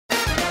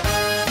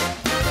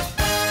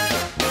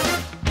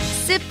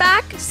Sit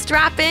back,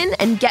 strap in,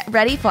 and get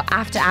ready for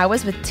After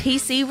Hours with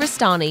TC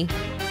Restani.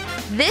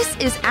 This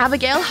is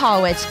Abigail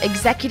Harwich,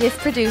 executive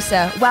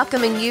producer,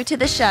 welcoming you to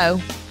the show.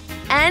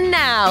 And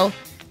now,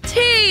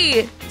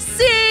 TC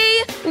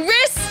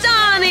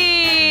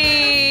Restani!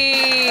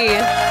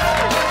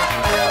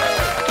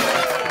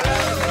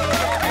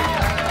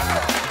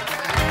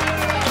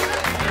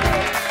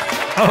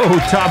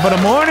 Oh, top of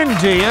the morning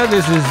to you.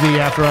 This is the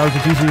After Hours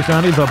of TC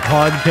Restani, the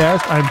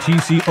podcast. I'm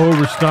TCO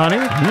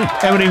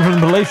Restani, emanating from the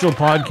Palatial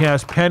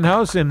Podcast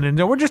Penthouse, and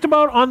we're just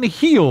about on the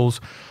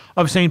heels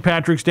of St.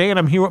 Patrick's Day, and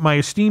I'm here with my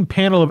esteemed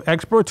panel of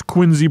experts,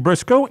 Quincy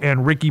Briscoe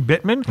and Ricky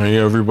Bittman. Hey,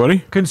 everybody.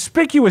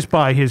 Conspicuous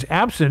by his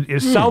absence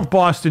is South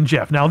Boston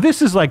Jeff. Now,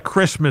 this is like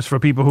Christmas for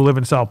people who live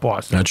in South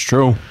Boston. That's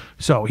true.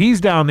 So he's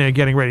down there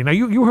getting ready. Now,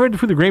 you heard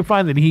through the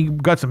grapevine that he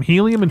got some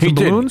helium and some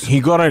balloons?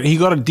 He got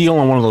a deal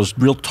on one of those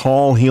real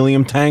tall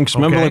helium tanks.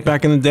 Remember, like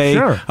back in the day,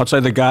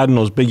 outside the garden,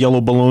 those big yellow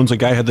balloons, a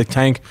guy had the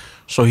tank.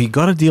 So he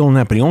got a deal on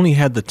that, but he only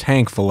had the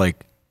tank for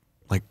like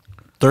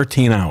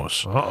 13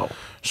 hours. Uh-oh.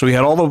 So he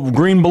had all the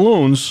green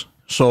balloons,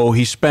 so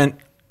he spent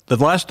the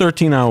last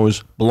 13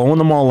 hours blowing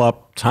them all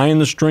up, tying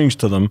the strings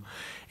to them,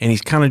 and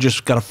he's kind of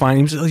just got to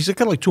find, he's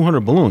got like 200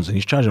 balloons, and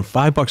he's charging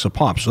 $5 a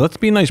pop, so that'd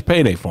be a nice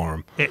payday for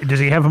him. Does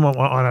he have them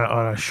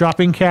on a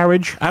shopping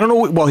carriage? I don't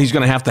know. Well, he's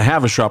going to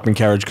have a shopping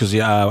carriage because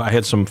I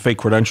had some fake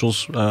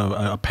credentials,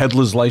 a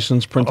peddler's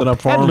license printed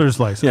up for him. Peddler's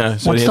license? Yeah.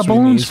 So what's the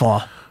balloons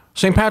for?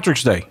 St.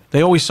 Patrick's Day.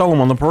 They always sell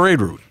them on the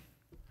parade route.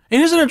 And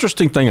here's an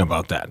interesting thing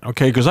about that,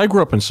 okay? Because I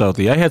grew up in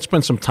Southie. I had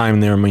spent some time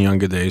there in my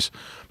younger days.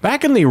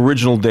 Back in the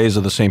original days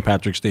of the St.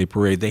 Patrick's Day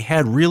Parade, they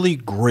had really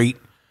great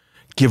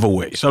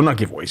giveaways. Oh, not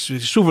giveaways,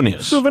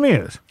 souvenirs.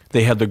 Souvenirs.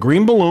 They had the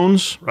green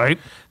balloons. Right.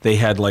 They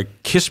had,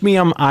 like, Kiss Me,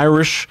 I'm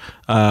Irish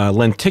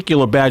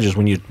lenticular badges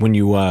when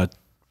you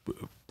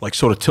like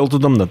sort of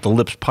tilted them, that the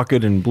lips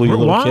puckered and blew you a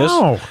little kiss.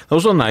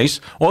 Those were nice.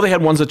 Or they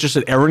had ones that just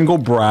said Erin go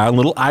Bra,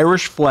 little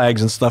Irish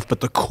flags and stuff. But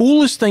the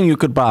coolest thing you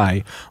could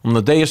buy on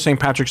the day of St.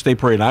 Patrick's Day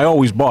Parade, I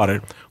always bought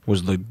it,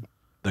 was the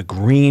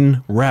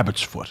green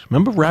rabbit's foot.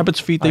 Remember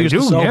rabbit's feet they used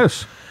to sell?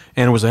 Yes.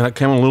 And it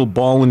came on a little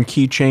ball and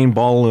keychain,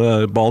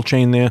 ball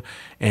chain there.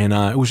 And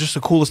it was just the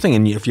coolest thing.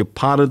 And if you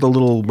potted the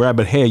little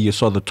rabbit hair, you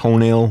saw the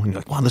toenail. And you're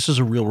like, wow, this is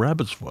a real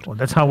rabbit's foot. Well,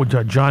 that's how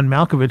John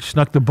Malkovich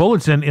snuck the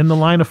bullets in the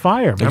line of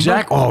fire. Remember?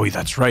 Exactly. Oh,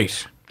 that's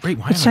right. Great.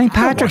 But St.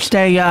 Patrick's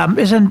Day,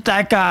 isn't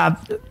that,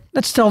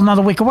 that's still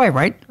another week away,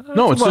 right?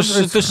 No,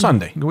 it's this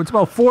Sunday. It's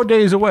about 4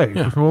 days away.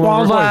 Yeah.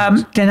 Well,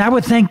 then I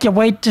would think you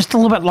wait just a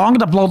little bit longer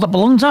to blow the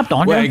balloons up,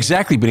 don't you? Well,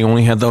 exactly, but he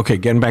only had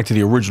getting back to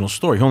the original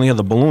story, he only had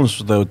the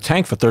balloons, the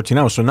tank for 13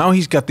 hours. So now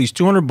he's got these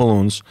 200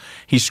 balloons.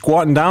 He's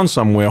squatting down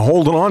somewhere,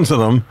 holding on to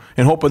them,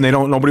 and hoping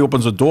nobody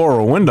opens a door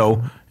or a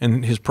window,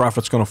 and his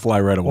profit's going to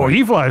fly right away. Or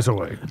he flies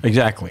away.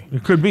 Exactly.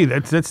 It could be.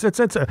 That's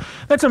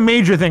a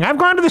major thing. I've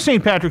gone to the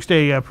St. Patrick's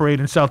Day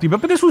parade in Southie,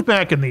 but this was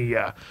back in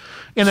the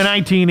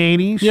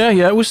 1980s. Yeah,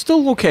 it was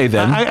still okay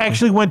then. I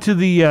actually went to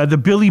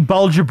the Billy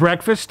Bulger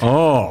breakfast.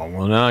 Oh,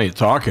 well, now you're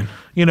talking.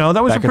 You know,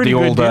 that was back a pretty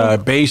good at the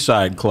old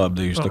Bayside Club,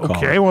 they used to call it.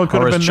 Okay, well, it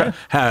could have been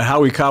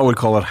Howie Carr would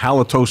call it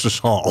Halitosis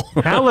Hall.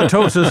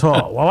 Halitosis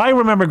Hall. Well, I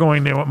remember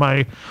going there with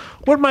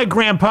my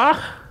grandpa,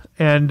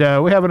 and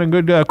we're having a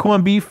good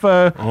corned beef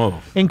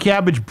and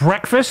cabbage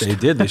breakfast. They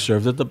did. They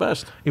served it the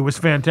best. It was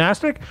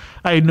fantastic.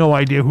 I had no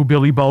idea who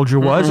Billy Bulger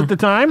was at the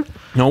time.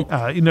 Nope.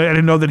 I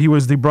didn't know that he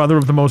was the brother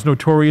of the most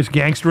notorious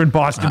gangster in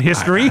Boston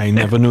history. I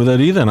never knew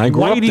that either, and I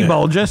grew up there. Whitey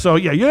Bulger. So,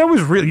 that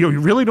was really, you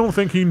really don't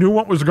think he knew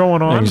what was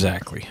going on?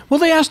 Exactly. Well,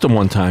 they asked him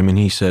one time, and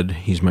he said,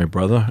 he's my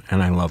brother,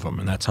 and I love him,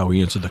 and that's how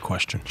he answered the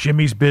question.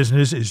 Jimmy's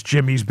business is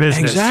Jimmy's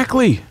business.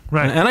 Exactly.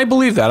 Right. And I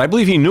believe that. I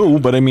believe he knew,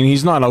 but, I mean,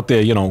 he's not out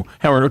there,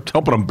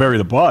 helping him bury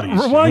the bodies.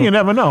 Well, you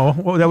never know.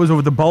 Well, that was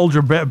over the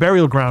Bulger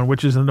burial ground,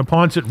 which is in the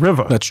Ponset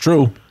River. That's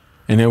true.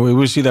 And we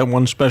would see that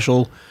one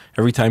special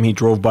every time he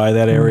drove by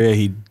that area.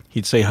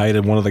 He'd say hi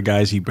to one of the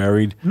guys he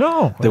buried.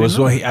 No,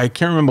 I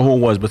can't remember who it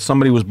was, but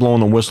somebody was blowing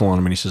the whistle on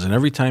him, and he says, and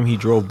every time he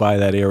drove by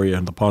that area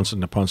in the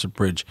Ponset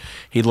Bridge,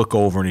 he'd look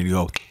over and he'd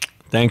go,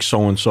 thanks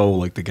so and so,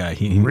 like the guy.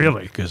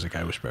 Really? Because the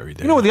guy was buried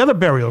there. You know what the other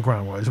burial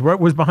ground was? Where it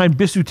was behind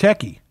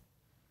Bisuteki.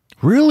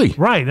 Really?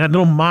 Right, that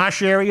little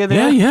marsh area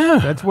there. Yeah.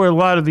 That's where a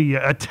lot of the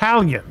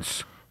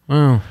Italians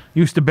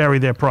used to bury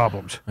their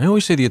problems. I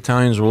always say the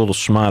Italians were a little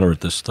smarter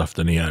at this stuff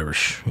than the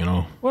Irish,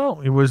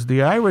 Well, it was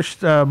the Irish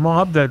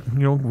mob that,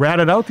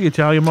 ratted out the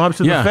Italian mobs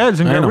to the feds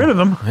and got rid of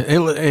them.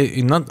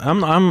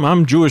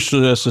 I'm Jewish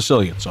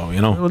Sicilian, so,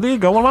 Well, there you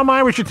go. Well, I'm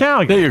Irish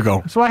Italian. There you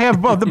go. So I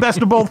have the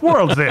best of both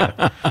worlds there.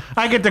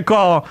 I get to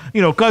call,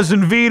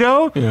 Cousin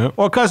Vito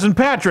or Cousin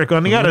Patrick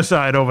on the other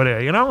side over there,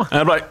 And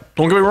I'm like,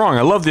 don't get me wrong,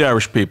 I love the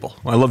Irish people.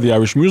 I love the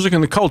Irish music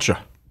and the culture.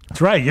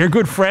 That's right. You're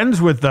good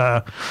friends with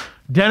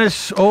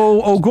Dennis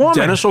O'Gorman.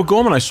 Dennis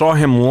O'Gorman. I saw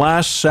him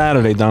last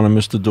Saturday down in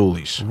Mr.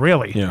 Dooley's.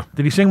 Really? Yeah.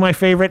 Did he sing my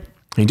favorite?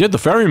 He did, The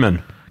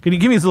Ferryman. Can you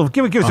give me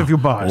give us a few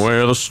bars?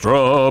 Where the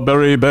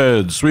strawberry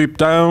beds sweep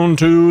down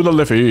to the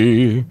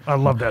Liffey. I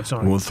love that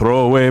song. Will throw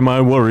away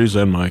my worries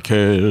and my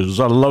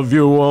cares. I love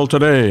you all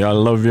today. I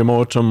love you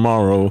more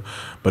tomorrow.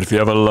 But if you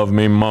ever love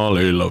me,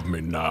 Molly, love me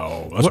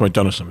now. That's my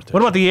Dennis imitation.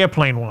 What about the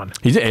airplane one?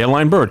 He's an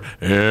airline bird.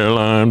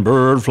 Airline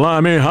bird,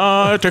 fly me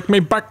high. Take me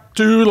back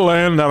to the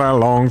land that I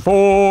long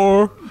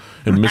for.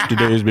 In misty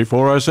days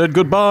before I said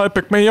goodbye,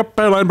 pick me up,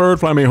 airline bird,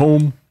 fly me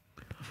home.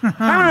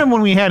 I remember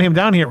when we had him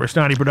down here at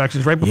Restani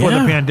Productions right before the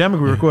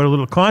pandemic. We recorded a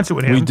little concert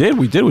with him. We did.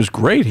 It was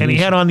great. And he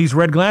had on these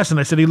red glasses,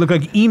 and I said he looked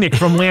like Enoch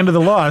from Land of the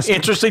Lost.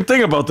 Interesting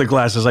thing about the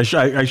glasses. I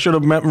should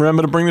have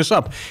remembered to bring this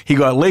up. He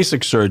got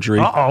LASIK surgery.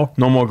 Uh-oh.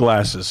 No more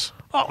glasses.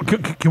 Oh,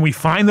 can we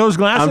find those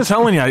glasses? I'm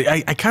telling you,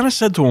 I kind of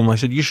said to him, I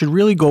said, you should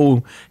really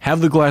go have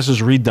the glasses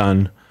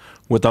redone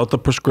without the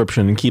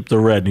prescription and keep the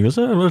red. And he goes,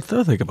 I'll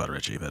think about it,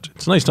 Richie.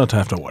 It's nice not to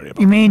have to worry about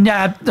it. You mean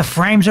the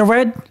frames are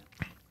red?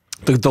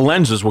 The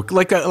lenses were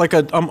like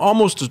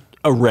almost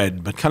a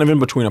red, but kind of in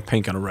between a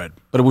pink and a red.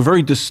 But it was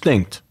very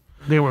distinct.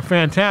 They were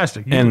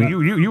fantastic. I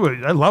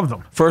love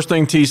them. First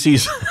thing TC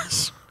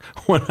says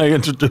when I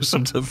introduced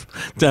him to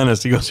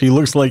Dennis, he goes, he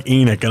looks like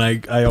Enoch, and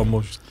I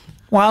almost...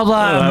 Well,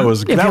 that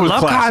was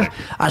classic.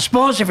 I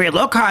suppose if you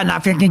look hard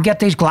enough, you can get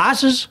these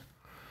glasses.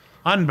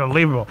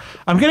 Unbelievable.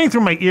 I'm getting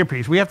through my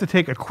earpiece. We have to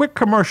take a quick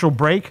commercial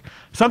break.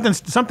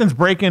 Something's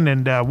breaking,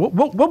 and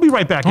we'll be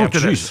right back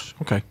after this.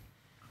 Okay.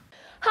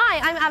 Hi,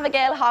 I'm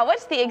Abigail Howard,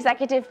 the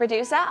executive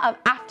producer of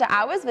After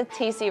Hours with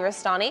TC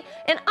Restani,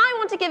 and I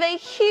want to give a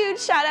huge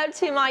shout out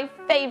to my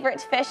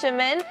favorite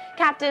fisherman,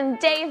 Captain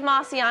Dave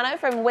Marciano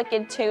from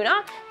Wicked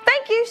Tuna.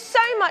 Thank you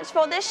so much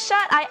for this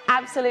shirt. I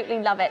absolutely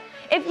love it.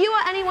 If you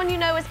or anyone you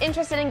know is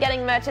interested in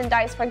getting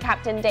merchandise from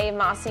Captain Dave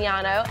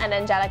Marciano and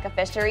Angelica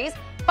Fisheries,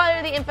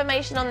 follow the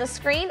information on the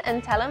screen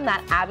and tell them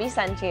that Abby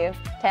sent you.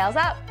 Tails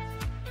up.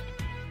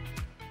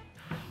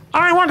 All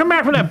right, welcome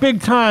back from that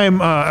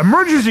big-time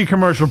emergency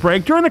commercial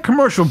break. During the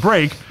commercial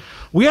break,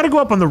 we had to go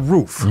up on the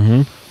roof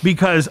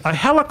because a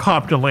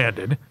helicopter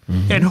landed,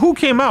 and who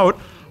came out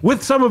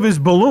with some of his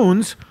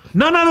balloons?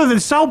 None other than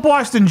South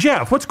Boston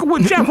Jeff. What's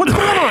going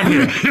on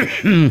here?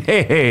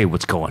 Hey,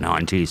 what's going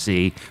on,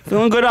 TC?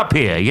 Feeling good up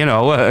here, you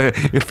know.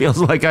 It feels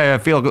like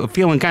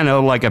feeling kind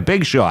of like a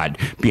big shot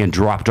being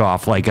dropped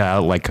off like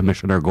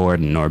Commissioner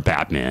Gordon or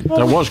Batman.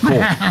 That was cool.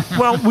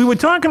 Well, we were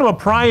talking about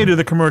prior to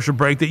the commercial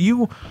break that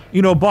you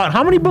bought.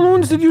 How many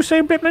balloons did you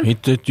say,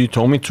 Bittman? You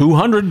told me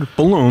 200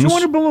 balloons.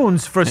 200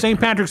 balloons for St.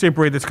 Patrick's Day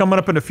parade that's coming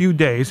up in a few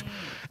days.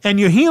 And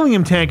your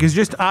helium tank is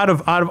just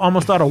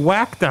almost out of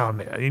whack down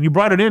there. And you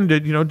brought it in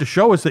to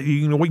show us that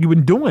what you've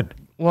been doing.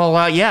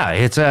 Well, yeah,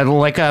 it's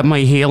like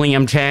my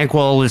helium tank.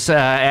 Well, it's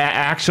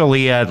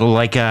actually the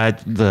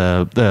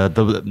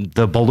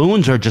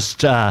balloons are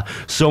just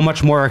so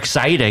much more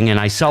exciting, and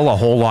I sell a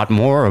whole lot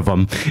more of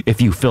them if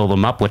you fill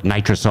them up with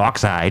nitrous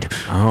oxide.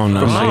 Oh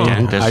no!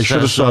 I should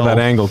have saw that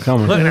angle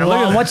coming.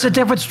 Well, what's the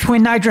difference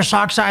between nitrous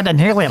oxide and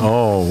helium?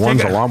 Oh,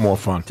 one's a lot more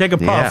fun. Take a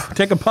puff. Yeah.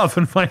 Take a puff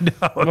and find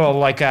out. Well,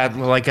 like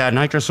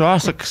nitrous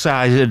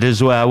oxide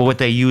is what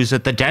they use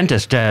at the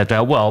dentist.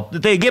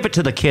 They give it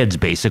to the kids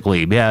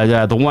basically.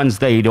 The ones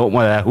they don't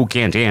who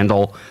can't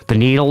handle the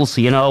needles.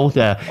 It's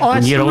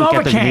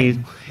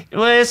Novocaine.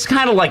 Well, it's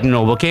kind of like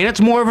Novocaine. It's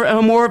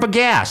more of a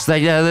gas.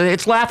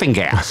 It's laughing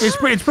gas. It's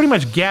pretty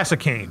much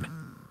gasocaine.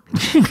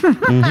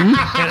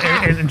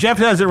 And Jeff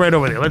has it right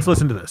over there. Let's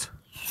listen to this.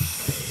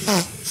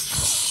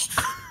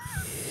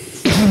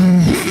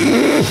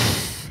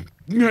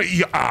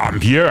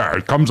 Yeah,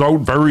 it comes out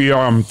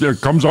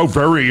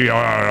very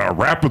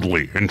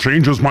rapidly and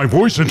changes my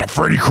voice into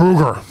Freddy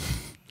Krueger.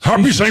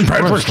 Happy St.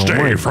 Patrick's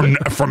Day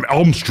from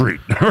Elm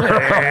Street.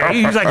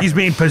 He's like he's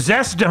being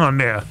possessed down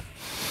there.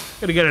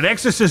 Gotta get an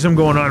exorcism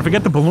going on.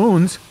 Forget the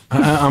balloons.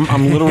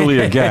 I'm literally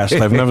aghast.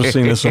 I've never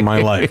seen this in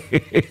my life.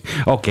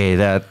 Okay,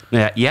 that's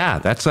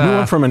We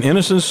went from an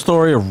innocent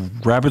story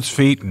of rabbit's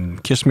feet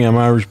and Kiss Me, I'm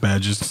Irish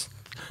badges.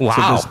 Wow.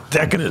 To this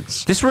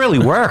decadence. This really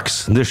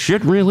works. This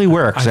shit really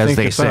works, as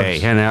they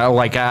say. Does. And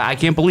I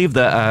can't believe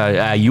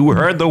that you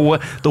heard the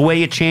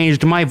way it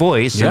changed my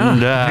voice.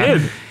 Yeah, it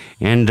did.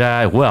 And,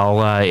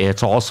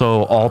 it's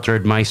also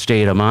altered my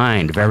state of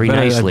mind very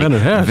nicely. I bet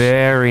it has.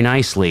 Very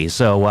nicely.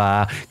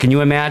 So, can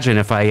you imagine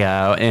if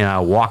I,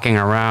 walking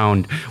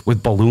around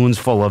with balloons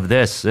full of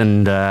this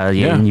and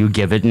you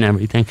give it and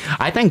everything?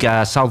 I think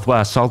South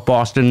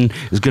Boston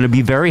is going to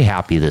be very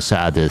happy this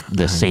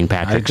St.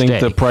 Patrick's Day. I think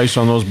the price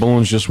on those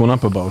balloons just went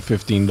up about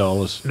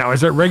 $15. Now,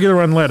 is it regular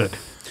or unleaded?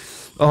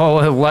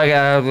 Oh,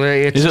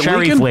 it's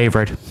cherry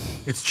flavored.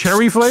 It's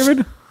cherry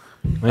flavored?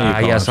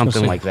 Yeah,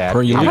 something like that. I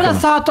would have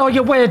thought, though,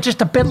 you waited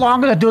just a bit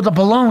longer to do the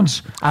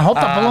balloons. I hope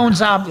the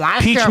balloons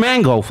last peach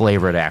mango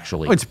flavored,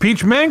 actually. Oh, it's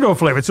peach mango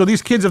flavored. So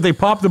these kids, if they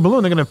pop the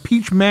balloon, they're going to have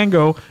peach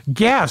mango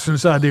gas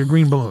inside their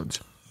green balloons.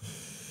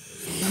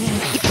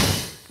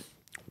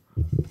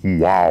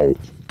 Wow.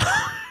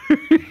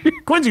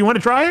 Quincy, you want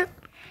to try it?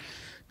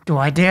 Do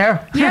I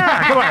dare?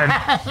 Yeah, come on.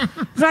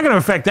 It's not going to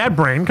affect that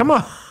brain. Come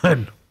on.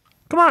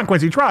 Come on,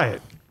 Quincy, try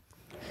it.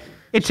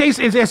 It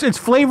tastes, it's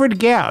flavored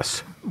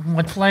gas.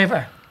 What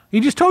flavor? He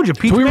just told you.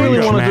 Peach Do we really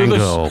mango. want to do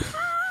Mango. this?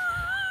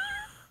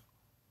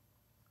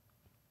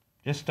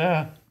 Just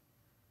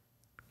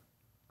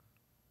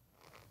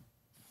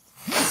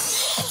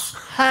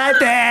Hi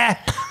there.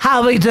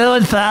 How we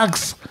doing,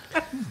 folks?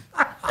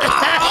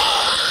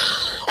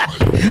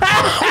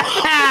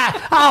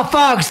 Oh,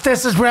 folks,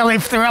 this is really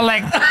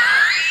thrilling.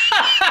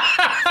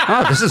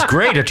 Oh, this is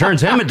great! It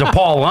turns him into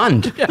Paul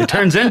Lund. It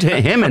turns him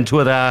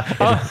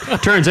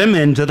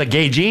into the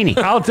gay genie.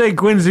 I'll take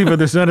Quincy for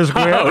the center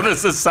square. Oh,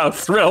 this is so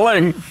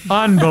thrilling.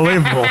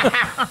 Unbelievable.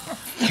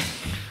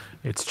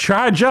 It's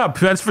charge up,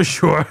 that's for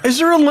sure. Is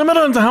there a limit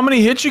on how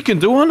many hits you can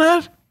do on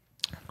that?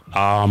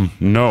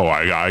 No,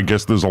 I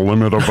guess there's a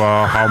limit of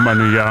how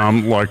many,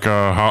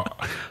 how.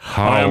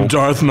 I am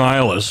Darth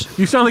Nihilus.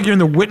 You sound like you're in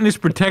the witness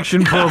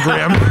protection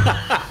program.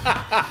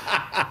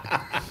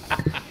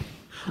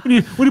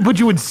 When you put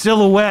you in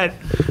silhouette.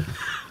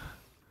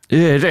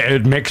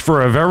 It makes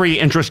for a very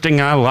interesting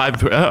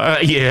live.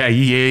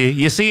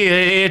 You see,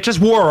 it just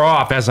wore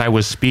off as I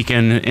was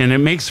speaking, and it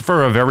makes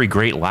for a very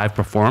great live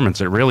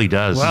performance. It really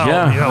does. Well,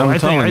 Yeah, you know, I'm I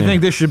telling you.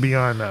 think this should be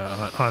on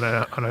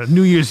a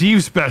New Year's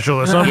Eve special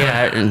or something.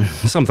 Yeah,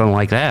 something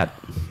like that.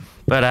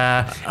 But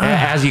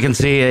as you can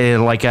see,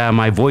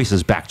 my voice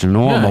is back to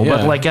normal.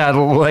 Yeah, But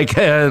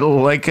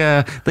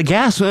the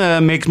gas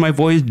makes my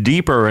voice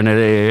deeper, and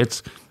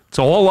it's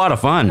a whole lot of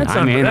fun.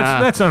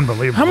 That's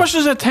unbelievable. How much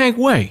does that tank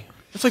weigh?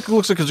 It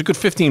looks like it's a good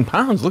 15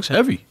 pounds. It looks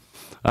heavy.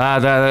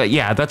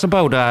 That's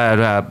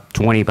about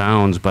 20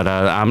 pounds, but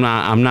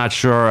I'm not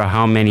sure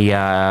how many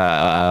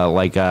ounces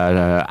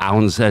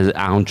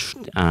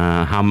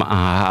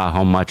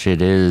how much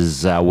it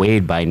is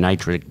weighed by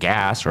nitric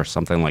gas or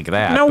something like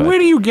that. Now, where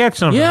do you get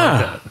something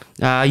like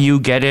that? You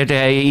get it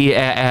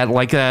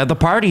at the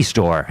party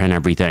store and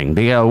everything.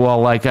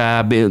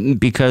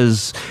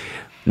 Because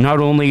not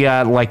only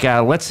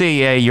let's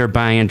say you're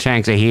buying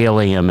tanks of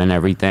helium and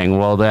everything.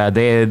 Well,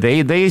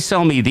 they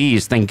sell me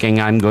these, thinking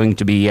I'm going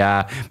to be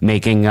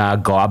making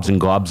gobs and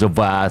gobs of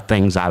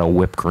things out of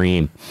whipped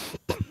cream.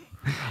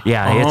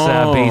 Yeah,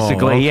 it's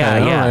basically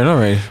okay. All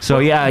right. So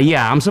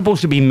I'm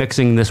supposed to be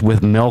mixing this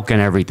with milk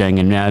and everything,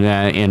 and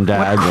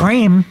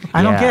Cream?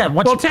 I don't yeah. get it.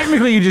 Well,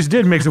 technically, you just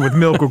did mix it with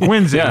milk or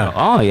Quincy. Yeah.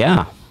 Oh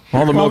yeah.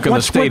 All the milk in the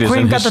what's state whipped is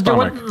cream in got his to do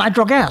stomach. with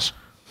nitro gas?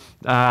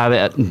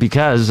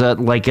 Because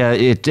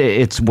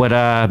it's what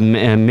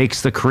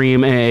makes the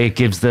cream. It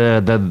gives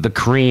the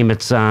cream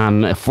its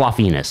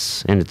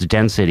fluffiness and its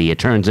density. It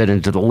turns it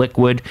into the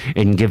liquid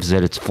and gives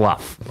it its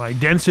fluff. My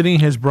density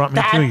has brought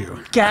me to you.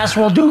 That gas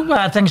will do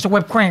things to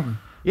whipped cream.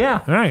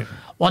 Yeah. All right.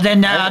 Well,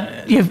 then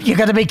you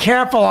got to be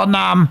careful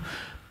on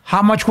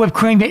how much whipped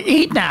cream to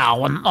eat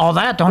now and all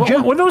that, don't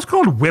you? Were those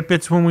called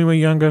whippets when we were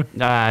younger?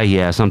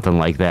 Yeah, something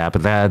like that.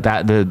 But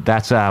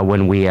that's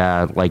when we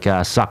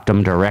sucked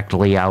them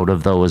directly out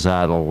of those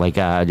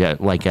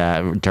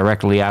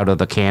directly out of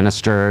the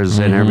canisters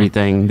and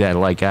everything. That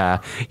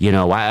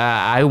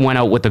I went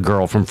out with the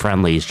girl from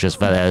Friendly's just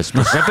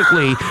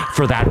specifically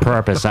for that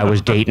purpose. I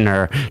was dating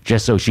her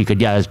just so she could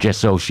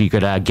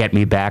get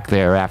me back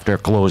there after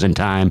closing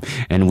time,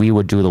 and we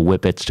would do the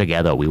whippets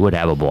together. We would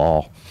have a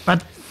ball.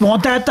 But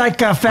won't that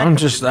affect?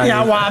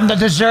 The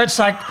desserts.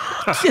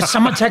 If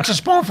someone takes a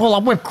spoonful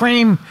of whipped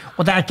cream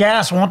with that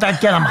gas, won't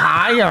that get them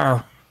high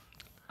or?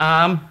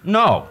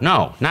 No,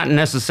 not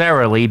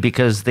necessarily,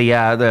 because the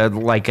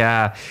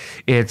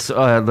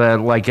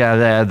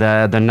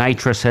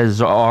nitrous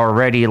has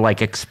already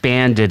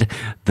expanded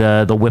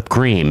the whipped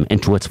cream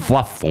into its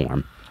fluff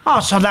form. Oh,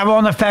 so that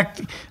won't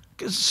affect.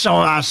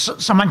 So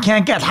someone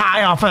can't get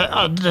high off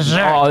a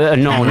dessert. Oh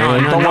no, Don't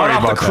not worry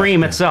off the about that.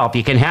 cream itself.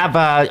 You can have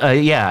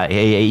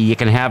you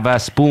can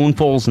have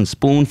spoonfuls and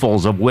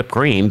spoonfuls of whipped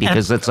cream,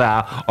 because it's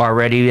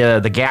already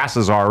the gas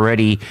is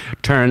already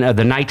turned.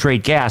 The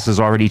nitrate gas has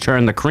already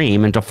turned the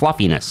cream into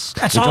fluffiness.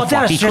 That's into all it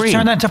does. fluffy Just cream.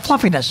 turn it into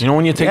fluffiness. You know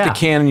when you take Yeah. the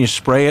can and you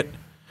spray it?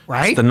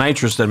 Right. It's the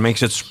nitrous that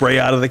makes it spray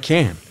out of the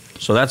can.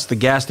 So that's the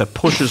gas that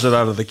pushes it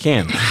out of the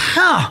can.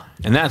 Huh.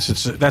 And that's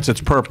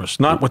its purpose,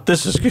 not what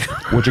this is.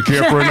 Would you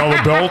care for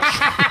another belch?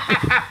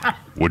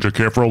 Would you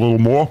care for a little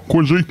more,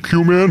 Quincy?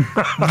 Q-Man?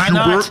 Why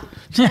not?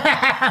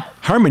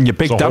 Herman, you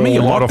big It's a dummy,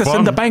 you whole lot locked of us in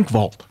fun. the bank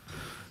vault.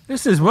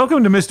 This is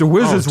welcome to Mr.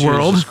 Wizard's Jesus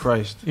World.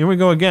 Christ. Here we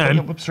go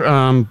again. Whoops.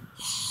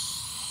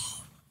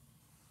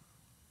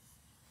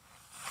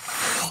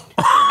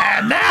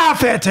 And now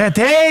for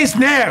today's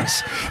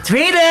news.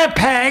 3D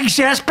Pegs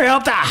just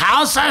built a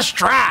house of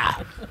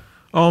straw.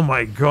 Oh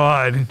my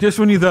God! Just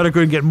when you thought it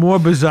could get more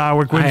bizarre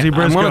with Quincy I'm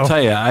Briscoe. going to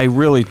tell you, I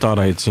really thought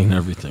I had seen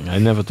everything. I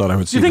never thought I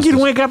would see Do you think this.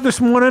 you'd wake up this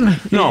morning?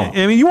 No.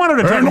 I mean, you wanted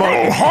to talk And about.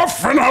 I'll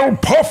huff and I'll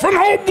puff and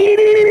I'll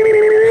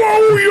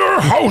blow your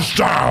house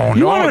down.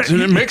 You No, wanna-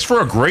 it makes for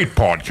a great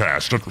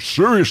podcast. It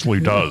seriously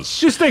does.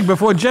 Just think,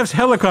 before Jeff's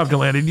helicopter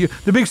landed,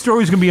 the big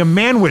story is going to be a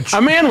manwich. A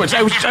manwich.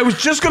 I was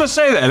just going to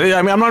say that. I mean,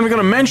 I'm not even going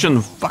to mention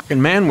the fucking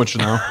manwich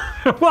now.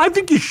 Well, I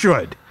think you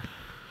should.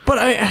 But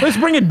Let's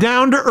bring it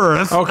down to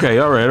earth. Okay,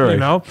 all right. You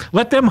know,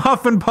 let them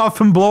huff and puff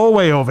and blow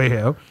away over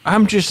here.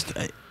 I'm just...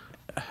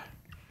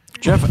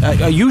 Jeff,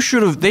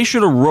 they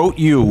should have wrote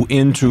you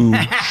into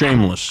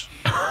Shameless.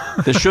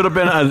 There should have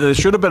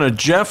been a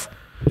Jeff.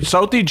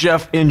 Southie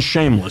Jeff in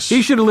Shameless.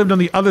 He should have lived on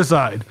the other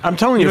side. I'm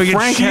telling you,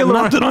 Frank had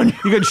nothing on you.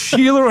 You got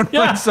Sheila on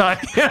one side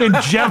and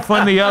Jeff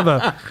on the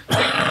other.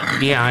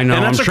 Yeah, I know.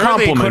 And that's I'm a sure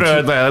they compliment. could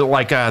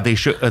have,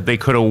 they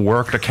could have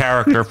worked a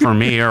character for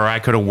me, or I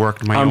could have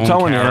worked my own. I'm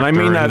telling you, and I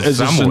mean that as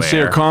a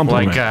sincere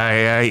compliment. You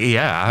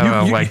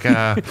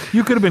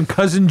could have been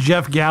cousin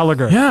Jeff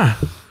Gallagher. Yeah,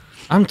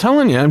 I'm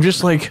telling you, I'm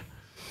just like,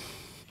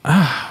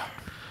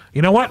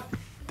 You know what?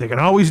 They can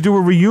always do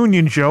a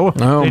reunion show.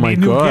 Oh, they my need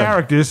new God.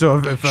 characters.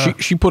 So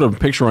if she put a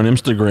picture on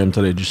Instagram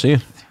today. Did you see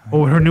it?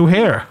 oh, her new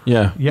hair.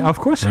 Yeah. Yeah, of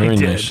course I Very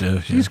did. nice,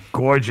 yeah. She's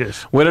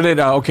gorgeous. Where did it?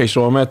 Okay,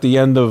 so I'm at the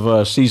end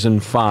of season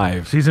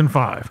 5. Season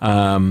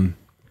 5.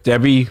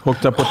 Debbie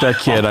hooked up with that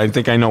kid. I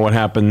think I know what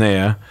happened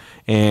there.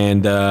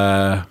 And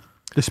The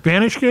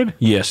Spanish kid?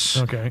 yes.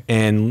 Okay.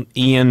 And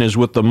Ian is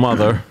with the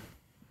mother.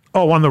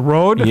 Oh, on the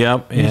road?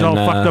 Yep, He's and, all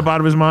fucked up out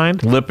of his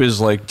mind? Lip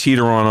is like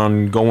teetering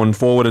on going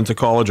forward into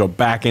college or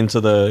back into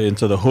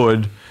the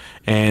hood,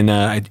 and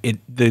I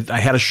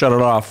had to shut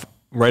it off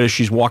right as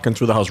she's walking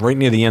through the house, right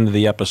near the end of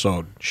the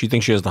episode. She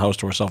thinks she has the house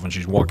to herself, and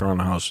she's walking around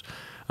the house,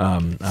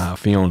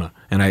 Fiona,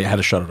 and I had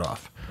to shut it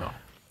off.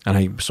 And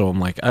I'm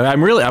like,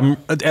 I'm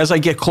as I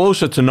get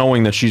closer to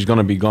knowing that she's going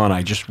to be gone,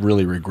 I just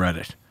really regret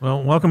it.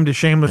 Well, welcome to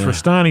Shameless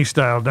Restani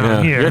style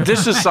down here. Yeah,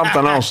 this is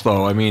something else,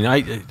 though. I mean,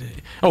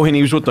 and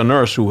he was with the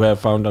nurse who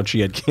found out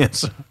she had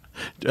cancer.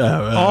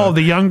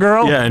 The young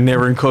girl? Yeah, and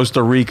they're in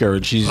Costa Rica,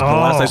 and the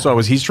last I saw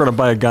was he's trying to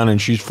buy a gun, and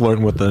she's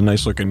flirting with a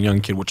nice-looking young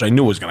kid, which I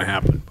knew was going to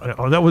happen.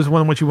 Oh, that was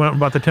one in which you went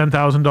about the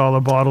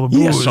 $10,000 bottle of booze.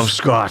 Yes, some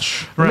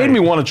scotch. Right. Made me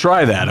want to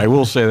try that. I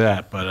will say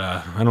that, but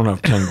I don't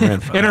have 10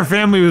 grand for And her that.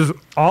 family was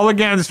all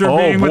against her Oh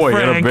being boy,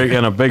 with Frank.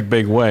 in a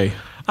big way.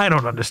 I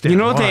don't understand. You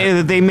know,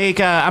 why. they make.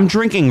 I'm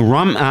drinking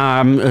rum,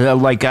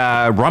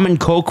 rum and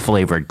Coke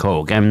flavored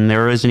Coke, and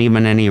there isn't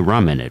even any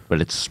rum in it, but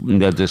it's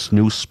this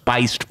new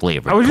spiced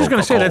flavored. I was just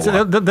going to say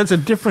Coca-Cola. that's a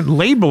different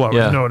label I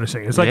was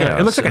noticing. It's like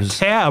it looks like a it's-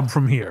 tab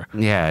from here.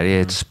 Yeah,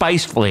 it's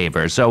spiced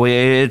flavor, so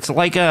it's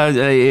like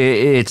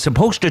it's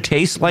supposed to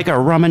taste like a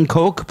rum and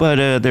Coke,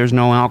 but there's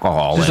no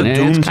alcohol Is in this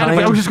it. a Dune It's kind of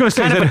tie-in? a- I was just going to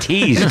say, kind is of a that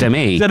tease to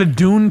me. Is that a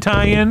Dune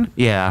tie-in?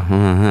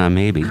 Yeah,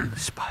 maybe.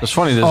 It's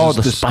funny. Oh,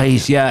 the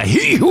spice, yeah.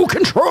 He who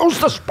controls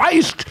the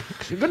spiced.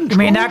 You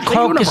mean that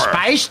Coke is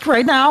spiced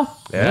right now?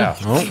 Yeah.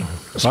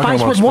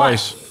 Spiced with what?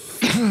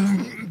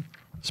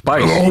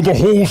 Spice. Oh, the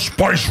whole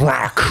spice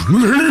rack.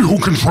 He who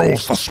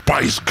controls the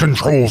spice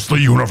controls the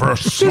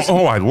universe.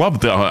 Oh, I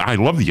love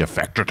the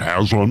effect it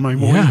has on my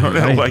voice.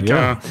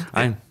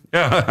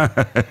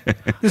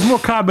 There's more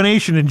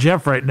carbonation in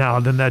Jeff right now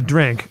than that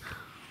drink.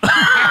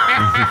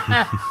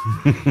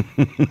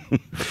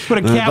 Put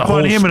a cap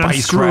on him and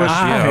unscrew it.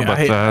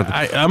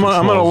 I'm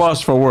at a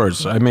loss for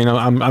words. I mean,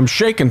 I'm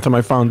shaken to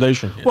my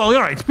foundation. Well,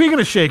 all right. Speaking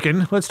of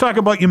shaking, let's talk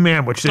about your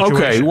manwich situation.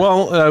 Okay,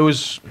 well,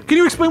 Can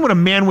you explain what a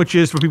manwich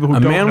is for people who a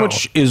don't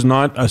manwich is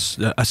not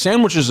a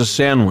sandwich is a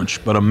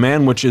sandwich, but a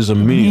manwich is a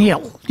meal.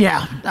 Meal.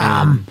 Yeah.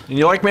 And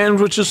you like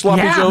manwiches,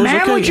 sloppy Yeah, joes? Okay.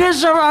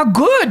 sandwiches are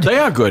good. They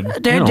are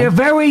good. They're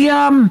very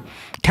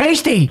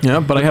tasty. Yeah,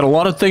 but I had a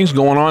lot of things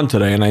going on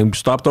today, and I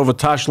stopped over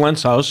Tosh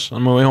Lent's house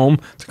on my way home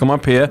to come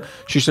up here.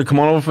 She said, "Come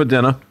on over for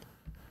dinner."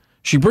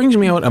 She brings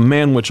me out a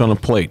manwich on a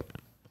plate.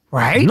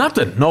 Right?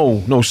 Nothing.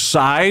 No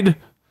side,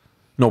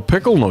 no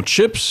pickle, no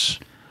chips,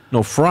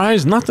 no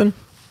fries, nothing.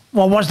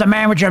 Well, was the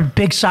sandwich a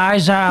big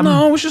size?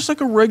 No, it was just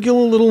like a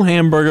regular little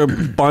hamburger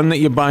bun that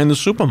you buy in the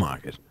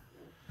supermarket.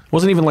 It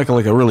wasn't even like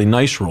a really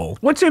nice roll.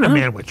 What's in a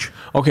manwich?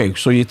 Okay,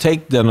 so you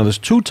take, there's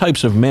 2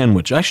 types of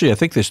manwich. Actually, I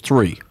think there's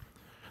 3.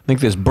 I think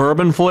there's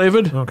bourbon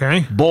flavored,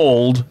 Okay.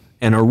 bold,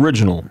 and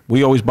original.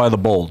 We always buy the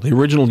bold. The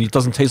original, it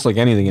doesn't taste like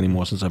anything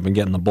anymore since I've been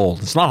getting the bold.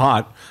 It's not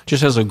hot,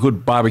 just has a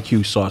good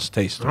barbecue sauce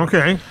taste.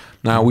 Okay.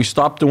 Now, we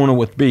stopped doing it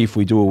with beef.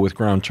 We do it with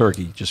ground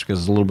turkey just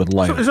because it's a little bit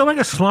lighter. So is it like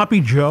a sloppy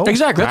Joe?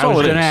 Exactly, that's I all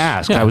was it going is. to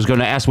ask. Yeah. I was going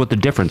to ask what the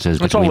difference is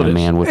That's between all a it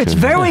is. manwich It's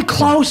and very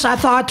close, I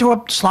thought, to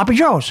a sloppy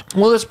joe's.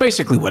 Well, that's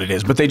basically what it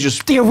is, but they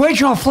just The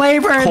original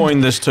flavor.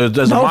 coined this as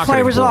a no marketing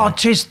flavors at all.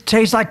 ploy. It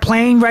tastes like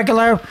plain,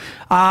 regular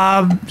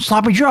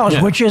sloppy joe's,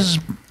 Yeah. which is.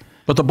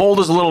 But the bold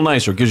is a little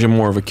nicer. It gives you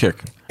more of a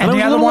kick. And I the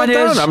was a other little one let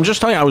down. is. I'm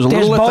just telling you, I was a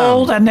There's little let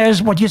bold, down. and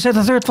there's what you said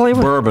the third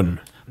flavor? Bourbon.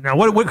 Now,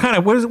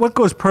 what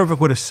goes perfect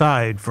with a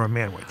side for a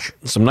manwich?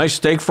 Some nice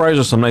steak fries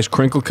or some nice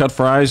crinkle cut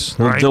fries, a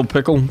little Right. dill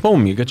pickle.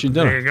 Boom, you got your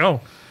There dinner. you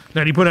go.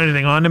 Now, do you put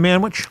anything on the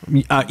manwich?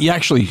 You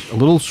actually, a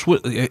little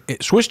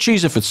Swiss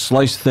cheese if it's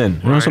sliced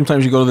thin. You know, Right.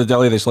 sometimes you go to the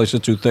deli, they slice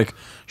it too thick.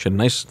 Should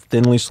nice,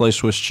 thinly sliced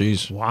Swiss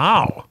cheese.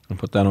 Wow. And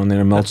put that on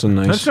there, melts in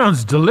That nice.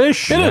 sounds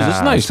delicious. It is,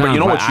 it's nice. But you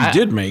know what she I-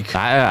 did make?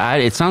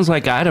 It sounds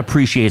like I'd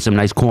appreciate some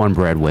nice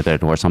cornbread with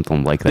it or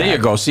something like that. There you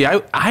go. See,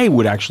 I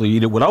would actually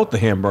eat it without the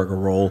hamburger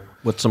roll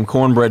with some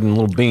cornbread and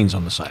little beans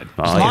on the side.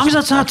 As long as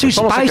it's not too It's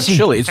almost like a spicy.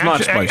 chili. It's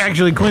not spicy.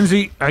 Actually,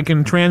 Quincy, I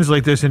can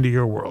translate this into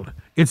your world.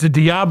 It's a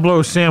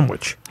Diablo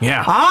sandwich.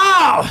 Yeah.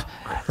 Oh!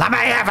 Let me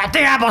have a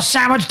Diablo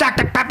sandwich,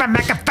 Dr. Pepper.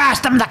 Make it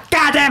fast. I'm in a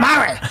goddamn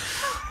hurry.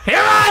 Here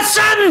on,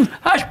 son!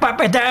 Hush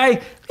puppy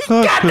day.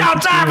 You got no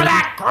time for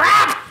that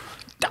crap!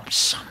 Dumb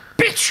son of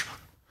a bitch.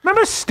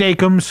 Remember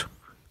Steakums?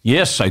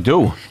 Yes, I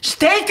do.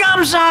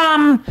 Steakums,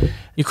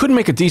 You couldn't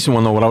make a decent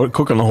one though without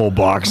cooking the whole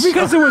box.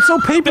 Because they were so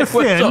paper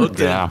thin.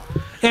 Yeah.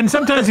 And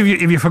sometimes if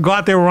you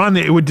forgot they were on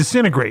there, it would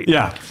disintegrate.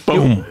 Yeah.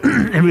 Boom.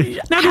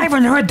 I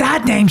haven't heard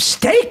that name,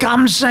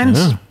 Steakums,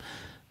 since.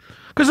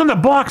 Because on the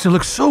box, it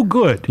looks so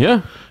good.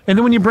 Yeah. And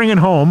then when you bring it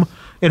home,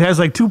 it has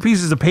like 2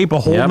 pieces of paper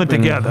holding Yep, it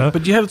together.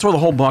 But you had to throw the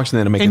whole box in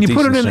there to make And a you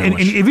put decent it in, and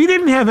sandwich. if you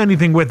didn't have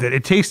anything with it,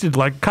 it tasted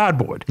like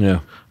cardboard. Yeah.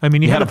 I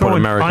mean, you had to put throw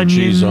in American onions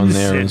cheese on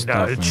there and and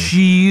stuff. and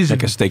cheese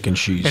Like a and, steak and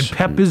cheese. and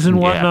peppers and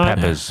whatnot. Yeah,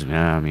 peppers.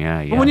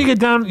 Yeah. But when you get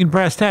down in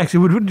brass tacks, it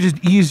would be just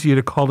easier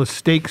to call a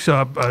steak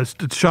shop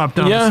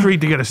down the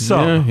street to get a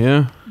sub.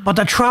 Yeah. But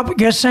the trouble,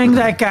 you're saying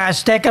that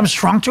Steakums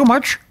shrunk too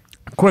much?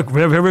 Quick,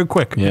 very, very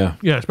quick. Yeah.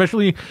 Yeah,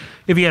 especially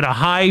if you had a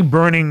high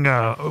burning,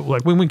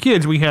 like when we were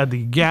kids, we had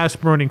the gas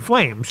burning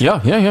flames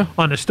Yeah.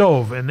 on the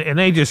stove, and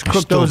they just cooked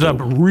still those do. up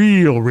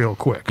real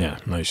quick. Yeah,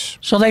 nice.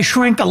 So they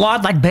shrink a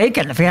lot like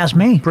bacon, if you ask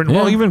me.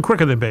 Well, even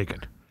quicker than bacon.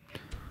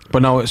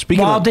 But now,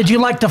 speaking Well, of... did you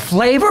like the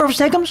flavor of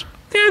Steakums?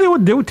 Yeah,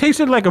 they would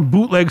tasted like a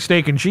bootleg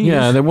steak and cheese.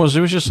 Yeah, it was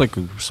just like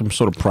some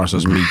sort of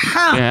processed meat.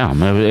 Yeah,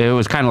 it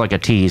was kind of like a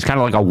tease, kind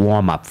of like a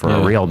warm-up for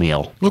a real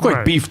meal. Looked like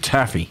Right. beef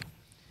taffy.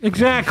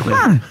 Exactly.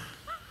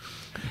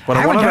 But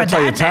I haven't wanted to heard tell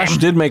you, that Tash name.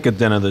 did make a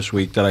dinner this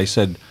week that I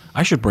said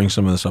I should bring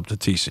some of this up to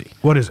TC.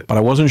 What is it? But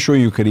I wasn't sure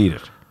you could eat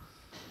it.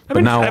 I've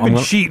been, now I've I'm been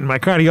gonna- cheating. My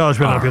cardiologist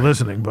better not be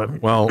listening,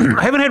 but Well,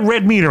 I haven't had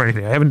red meat or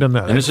anything. I haven't done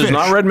that. and this is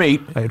not red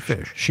meat. I had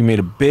fish. She made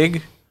a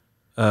big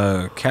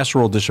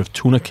casserole dish of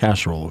tuna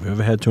casserole. Have you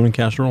ever had tuna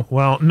casserole?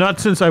 Well, not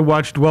since I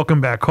watched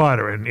Welcome Back,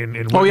 Kotter.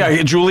 In Oh,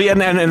 yeah, Julie, and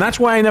that's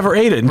why I never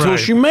ate it until Right.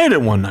 she made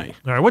it one night.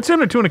 All right, what's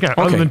in a tuna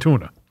casserole other Okay. than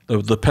tuna?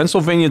 The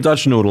Pennsylvania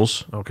Dutch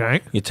noodles. Okay.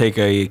 You take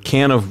a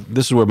can of,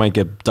 this is where it might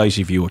get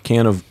dicey for you, a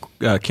can of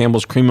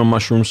Campbell's cream and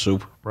mushroom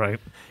soup. Right.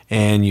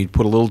 And you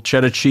put a little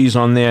cheddar cheese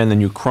on there, and then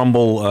you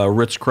crumble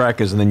Ritz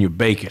crackers, and then you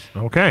bake it.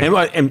 Okay.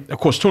 And of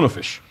course, tuna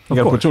fish. You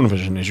got to course. put tuna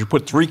fish in there. You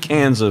put 3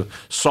 cans of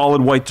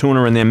solid white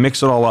tuna in there,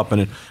 mix it all up,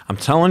 and I'm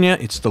telling you,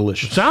 it's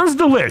delicious. Sounds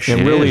delicious.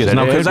 It really is. is.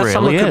 Now, It because that's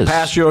something really that could is.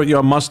 pass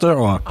your muster,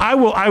 or I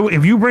will.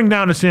 If you bring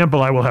down a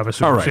sample, I will have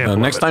a all right. sample.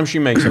 Next of it. time she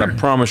makes it, I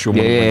promise you.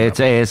 Yeah,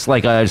 it's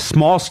like a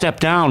small step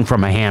down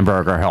from a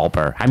hamburger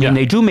helper. I mean, Yeah.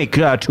 they do make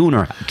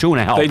tuna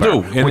helper.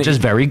 do, and which it- is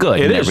very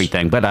good it and is.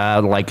 everything. But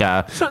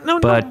So, no,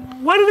 but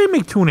why do they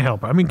make tuna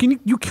helper? I mean,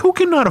 who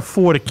cannot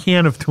afford a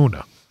can of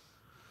tuna?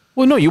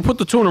 Well, no, you put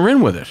the tuna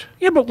in with it.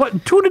 Yeah, but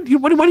what tuna?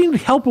 Why do you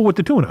need helper with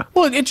the tuna?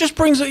 Well, it just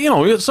brings,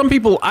 some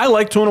people, I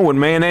like tuna with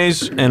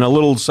mayonnaise and a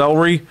little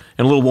celery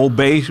and a little Old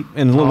Bay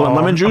and a little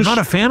lemon juice. I'm not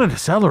a fan of the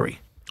celery.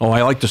 Oh,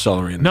 I like the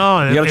celery in there.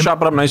 No, you got to and-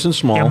 chop it up nice and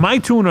small. Yeah, my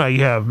tuna,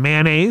 you have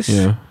mayonnaise,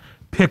 Yeah.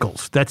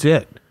 pickles. That's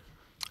it.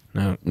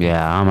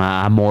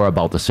 yeah, I'm more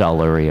about the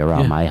celery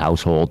around my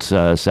household.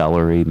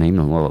 Celery, maybe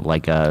a little,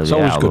 like a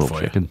Celery's good little for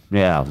you. chicken.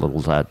 Yeah, a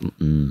little that.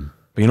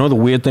 But you know the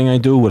weird thing I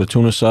do with a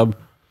tuna sub?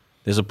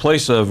 There's a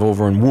place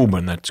over in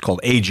Woburn that's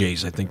called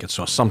AJ's, I think it's,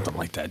 or something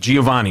like that.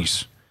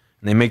 Giovanni's.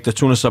 And they make the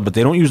tuna sub, but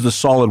they don't use the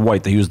solid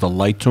white. They use the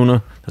light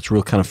tuna that's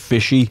real kind of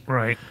fishy.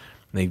 Right.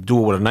 And they do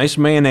it with a nice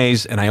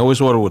mayonnaise, and I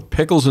always order with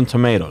pickles and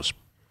tomatoes.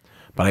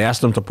 But I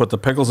asked them to put the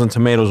pickles and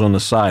tomatoes on the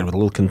side with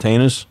little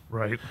containers.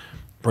 Right.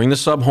 Bring the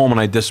sub home, and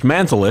I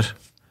dismantle it,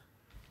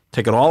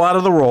 take it all out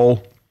of the roll,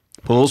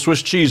 put a little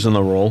Swiss cheese in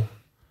the roll.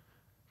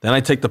 Then I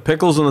take the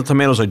pickles and the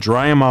tomatoes, I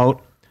dry them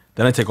out.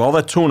 Then I take all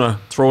that tuna,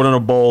 throw it in a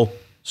bowl,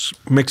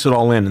 mix it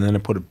all in, and then I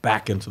put it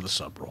back into the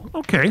sub roll.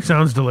 Okay,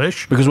 sounds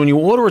delish. Because when you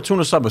order a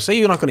tuna sub, say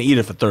you're not going to eat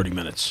it for 30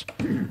 minutes,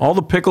 all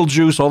the pickle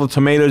juice, all the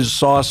tomato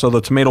sauce, or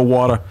the tomato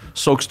water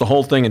soaks the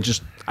whole thing, and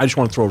I just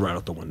want to throw it right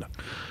out the window.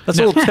 That's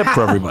a little tip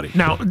for everybody.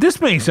 Now, this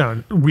may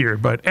sound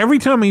weird, but every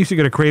time I used to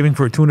get a craving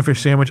for a tuna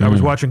fish sandwich, I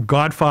was watching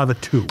Godfather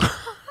 2.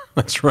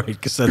 That's right,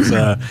 because that's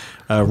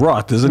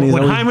Roth, isn't he?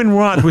 When Hyman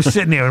Roth was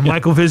sitting there and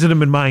Michael visited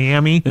him in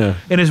Miami, Yeah.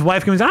 and his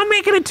wife comes, I'm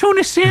making a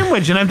tuna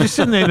sandwich. And I'm just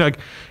sitting there like,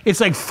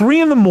 it's like 3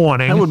 a.m.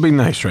 That would be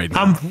nice right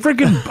now.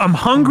 I'm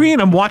hungry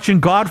and I'm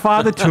watching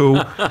Godfather 2.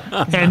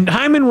 And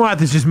Hyman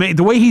Roth is just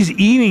the way he's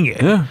eating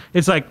it. Yeah.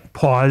 It's like,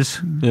 pause,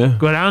 Yeah.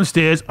 go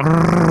downstairs,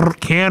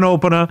 can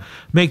opener,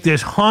 make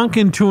this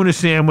honking tuna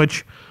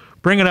sandwich,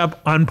 bring it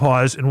up,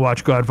 unpause, and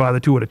watch Godfather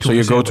 2 with a So tuna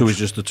your sandwich. go-to is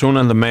just the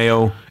tuna and the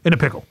mayo In a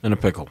pickle. and a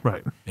pickle.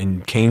 Right.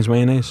 And Cane's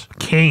mayonnaise?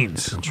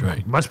 Cane's. That's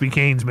right. Must be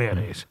Cane's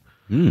mayonnaise.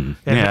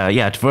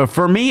 Yeah.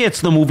 For me,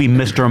 it's the movie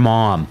Mr.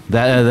 Mom.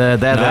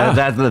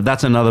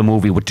 That's another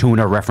movie with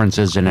tuna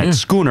references in it.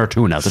 Schooner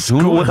tuna, the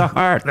tuna with a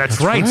heart. That's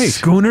right. right.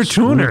 Schooner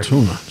Tuner.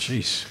 Tuna.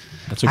 Jeez.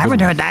 That's a I good haven't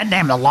one. heard that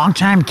name in a long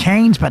time,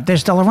 Canes, but they're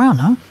still around,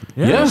 huh?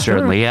 Yeah,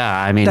 Certainly,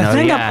 yeah. I mean, The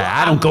thing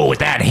I don't go with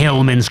that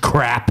Hillman's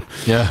crap.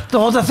 Yeah.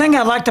 The thing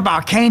I liked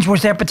about Canes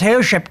was their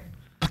potato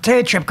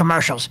chip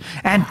commercials.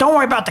 And don't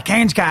worry about the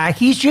Canes guy.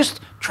 He's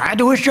just trying to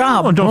do his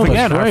job. Oh, and don't Oh,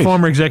 forget, that's our right.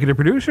 former executive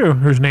producer,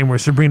 whose name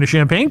was Sabrina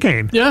Champagne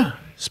Cane. Yeah.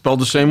 Spelled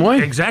the same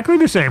way. Exactly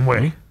the same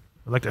way.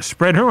 I'd like to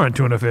spread her on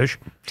tuna fish.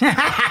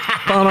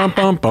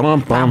 Ba-dum-bum,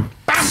 ba-dum-bum.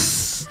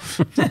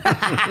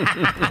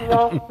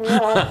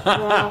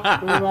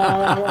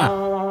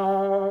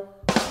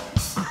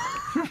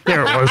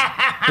 There it was.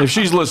 If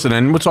she's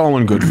listening, it's all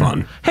in good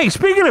fun. Hey,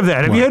 speaking of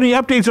that, have you had any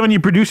updates on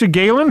your producer,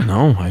 Galen?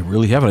 No, I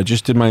really haven't. I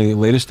just did my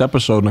latest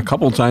episode, and a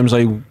couple of times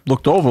I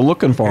looked over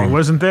looking for him. He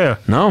wasn't there.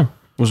 No.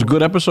 It was a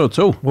good episode,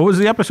 too. What was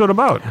the episode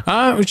about?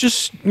 It was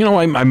just,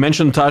 I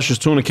mentioned Tasha's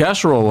tuna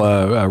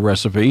casserole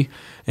recipe,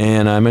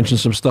 and I mentioned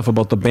some stuff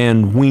about the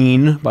band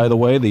Ween, by the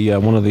way, the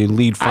one of the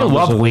lead founders. I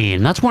love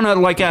Ween. That's one of,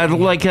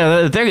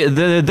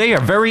 they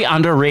are very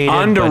underrated.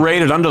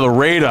 Underrated, under the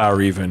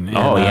radar, even.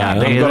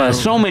 There's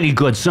so many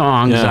good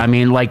songs. Yeah. I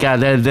mean,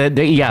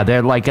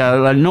 they're like,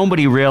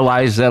 nobody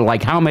realized that,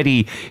 like, how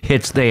many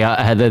hits they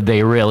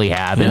really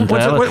have. Yeah.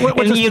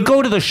 And, you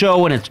go to the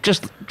show, and it's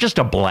just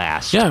a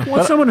blast. Yeah.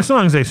 What's some of the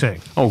songs they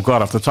sing? Oh,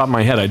 God, off the top of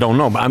my head, I don't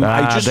know. But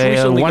I just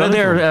recently one of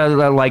their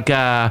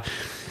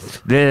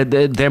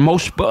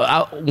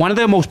one of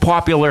their most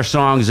popular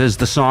songs is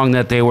the song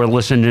that they were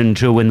listening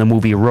to in the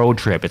movie Road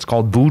Trip. It's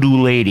called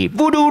Voodoo Lady.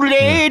 Voodoo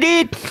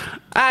Lady,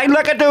 I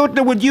like a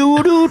do with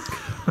you, dude.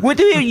 With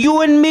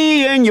you and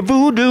me and your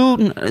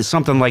voodoo,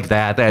 something like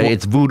that.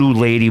 It's Voodoo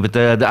Lady, but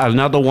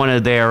another one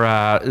of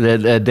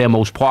their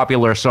most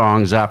popular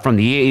songs from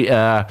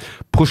the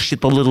Push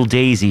the Little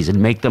Daisies and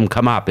Make Them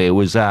Come Up. It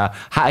was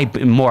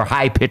more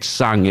high pitched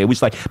sung. It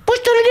was like push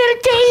the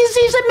little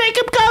daisies and make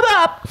them come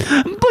up.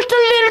 Push the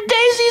little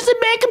daisies and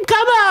make them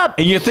come up.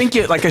 And you think,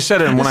 like I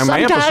said in my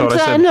episode, Sometimes I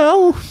said, I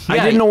know. I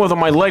didn't know whether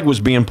my leg was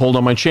being pulled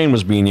or my chain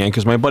was being yanked,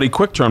 because my buddy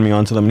Quick turned me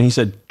on to them, and he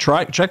said,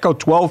 check out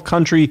 12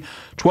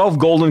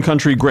 Golden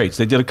Country Greats.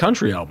 They did a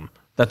country album.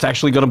 That's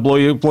actually going to blow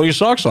your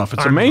socks off.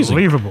 It's amazing.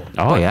 Unbelievable.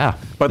 Oh, yeah.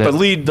 But the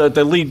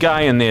lead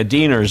guy in there,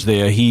 Diener's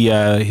there,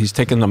 he's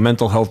taking a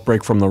mental health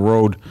break from the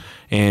road,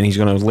 and he's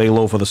going to lay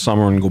low for the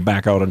summer and go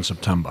back out in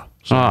September.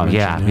 So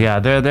yeah.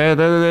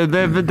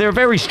 They're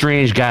very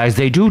strange guys.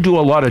 They do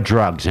a lot of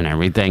drugs and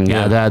everything.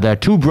 Yeah. They're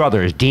two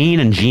brothers, Dean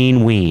and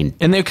Gene Ween.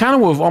 And they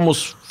kind of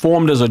almost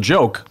formed as a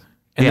joke.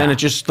 And then it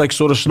just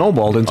sort of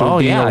snowballed into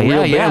being a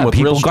real band with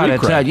real street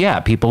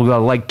cred. People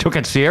took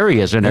it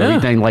serious and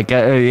everything.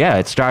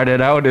 It started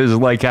out as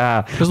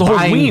because the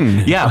whole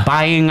Ween.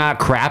 Buying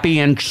crappy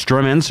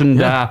instruments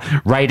and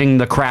writing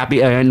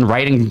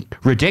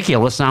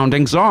ridiculous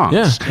sounding songs.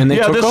 Yeah, and they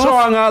took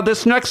off.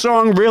 This next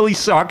song really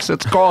sucks.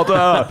 It's called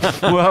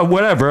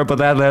whatever, but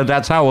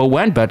that's how it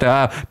went.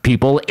 But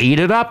people ate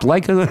it up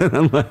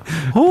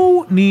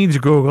Who needs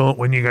Google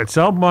when you got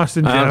South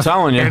Boston Jeff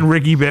and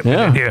Ricky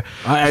Bittman in here?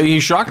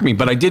 He shocked me,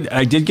 but I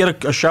did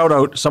get a shout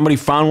out. Somebody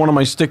found one of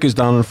my stickers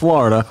down in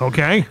Florida.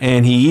 Okay.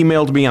 And he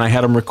emailed me, and I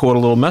had him record a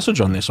little message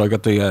on this. So I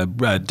got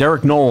the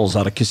Derek Knowles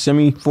out of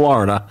Kissimmee,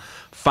 Florida,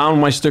 found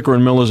my sticker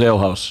in Miller's Ale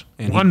House.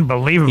 And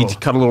Unbelievable. He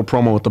cut a little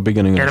promo at the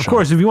beginning of the show. And, of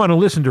course, if you want to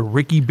listen to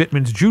Ricky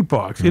Bittman's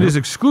Jukebox, it is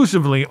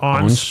exclusively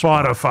on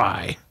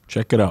Spotify.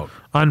 Check it out.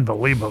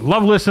 Unbelievable.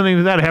 Love listening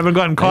to that. I haven't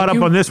gotten caught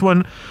up on this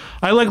one.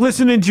 I like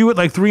listening to it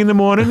like 3 in the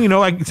morning,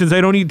 since I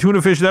don't eat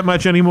tuna fish that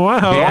much anymore.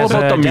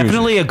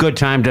 Definitely a good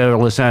time to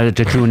listen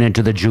to tune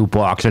into the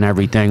jukebox and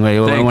everything.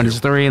 When it's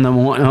 3 in the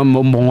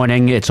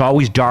morning, it's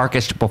always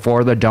darkest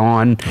before the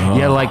dawn.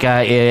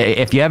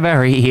 If you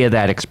ever hear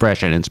that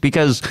expression, it's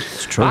because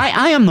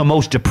I am the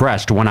most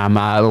depressed when I'm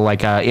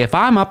if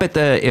I'm up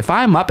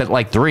at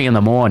like 3 in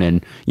the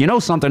morning,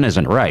 something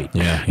isn't right.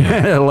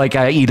 Yeah.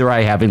 Either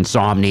I have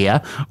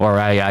insomnia or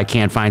I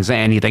can't find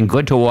anything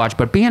good to watch.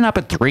 But being up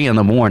at 3 in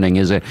the morning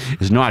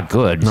is not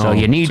good. No, so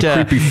you need it's a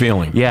creepy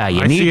feeling. Yeah,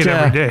 I see it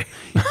every day.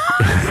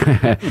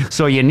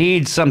 So you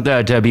need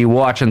something to be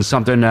watching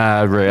something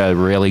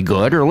really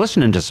good or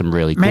listening to some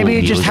really cool Maybe you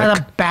music. just had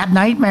a bad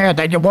nightmare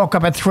that you woke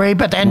up at 3,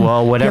 but then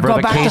whatever you go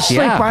the back case, to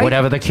sleep, right?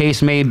 Whatever the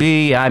case may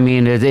be. I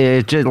mean,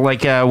 it's just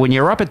like when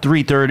you're up at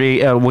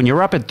 3:30, when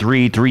you're up at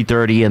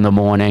 3:30 in the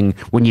morning,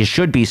 when you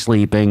should be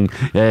sleeping,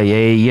 it's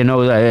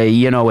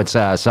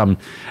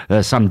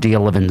some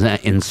deal of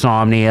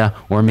insomnia,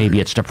 or maybe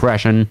it's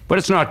depression, but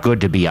it's not good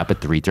to be up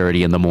at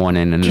 3:30 in the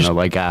morning. And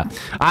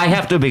I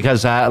have to,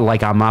 because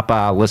I'm up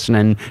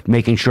listening,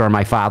 making sure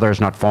my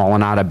father's not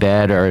falling out of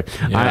bed, or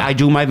I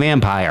do my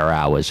vampire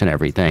hours and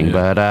everything.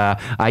 Yeah. But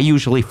I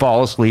usually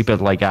fall asleep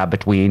at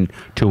between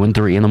 2 and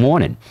 3 in the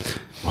morning.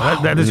 Wow.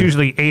 That is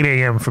usually 8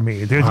 a.m. for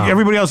me.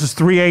 Everybody else's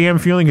 3 a.m.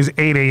 feeling is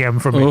 8 a.m.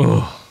 for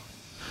me.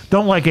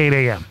 Don't like 8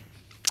 a.m.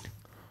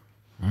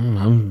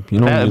 That's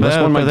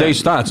when my day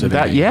starts.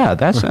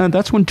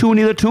 That's when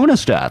Toonie the Tuna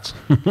starts.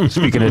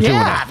 Speaking of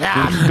tuna,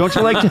 don't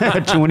you like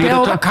that? Toonie the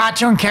old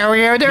cartoon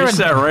carrier there, and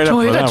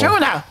Toonie the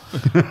Tuna.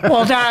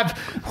 Well,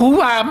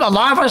 a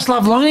lot of us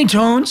love Looney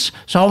Tunes,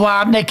 so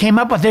they came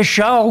up with this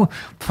show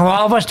for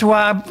all of us to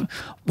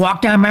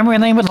walk down memory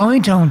lane with Looney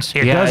Tunes.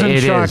 It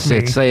doesn't shock me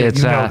that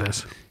you know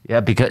this. Yeah,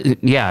 because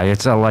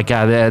it's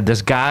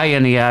this guy,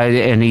 and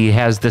he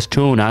has this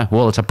tuna.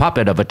 Well, it's a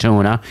puppet of a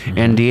tuna,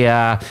 and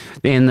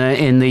in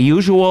the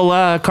usual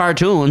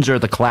cartoons are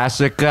the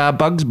classic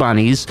Bugs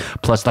Bunnies,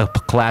 plus the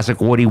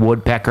classic Woody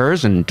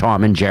Woodpeckers and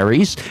Tom and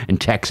Jerry's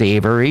and Tex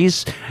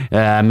Avery's.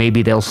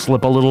 Maybe they'll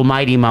slip a little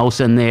Mighty Mouse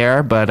in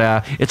there, but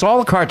it's all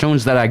the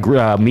cartoons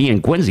that me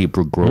and Quincy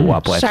grew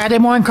up with. Saturday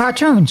morning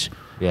cartoons.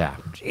 Yeah.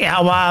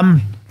 Yeah.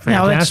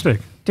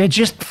 Fantastic. they're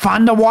just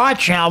fun to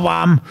watch.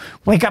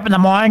 Wake up in the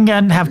morning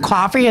and have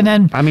coffee, and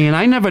then. I mean,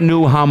 I never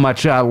knew how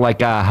much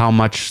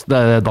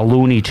the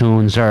Looney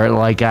Tunes are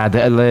like.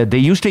 They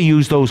used to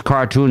use those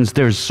cartoons.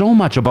 There's so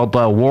much about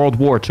the World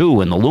War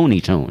II in the Looney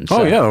Tunes.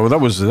 Oh yeah, well,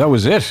 that was it.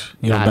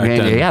 Back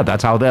then. Yeah,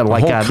 that's how they're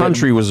like. The whole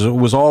country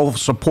was all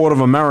support of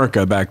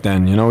America back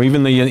then.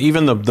 Even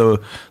the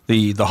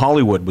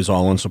Hollywood was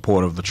all in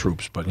support of the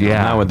troops. But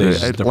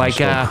nowadays, it's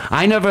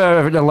I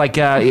never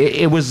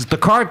it was the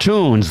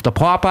cartoons, the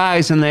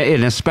Popeyes, and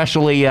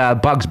especially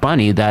Bugs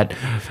Bunny that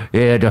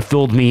it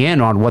filled me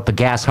in on what the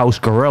Gas House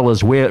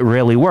Gorillas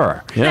really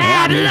were.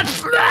 Yeah.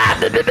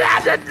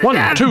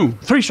 1, 2,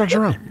 3 strikes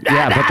around.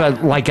 Yeah,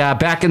 but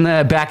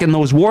back in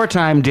those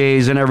wartime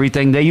days and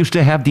everything, they used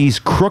to have these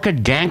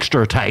crooked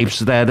gangster types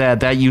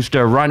that used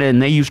to run in.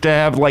 They used to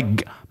have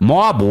like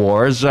mob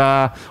wars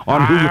on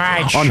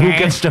who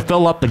gets to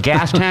fill up the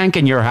gas tank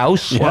in your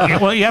house. Yeah.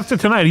 Well, after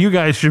tonight, you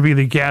guys should be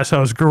the Gas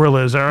House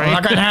Gorillas, all right?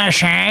 Look at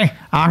this,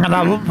 I'm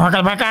gonna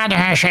look at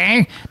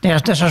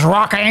this, This is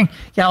Rocky.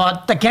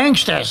 The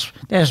gangsters.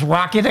 There's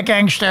Rocky the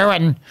gangster,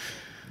 and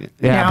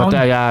the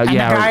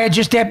guy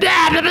just did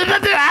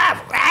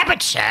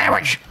rabbit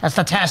sandwich. That's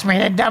the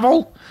Tasmanian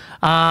devil.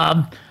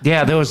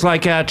 There was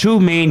like 2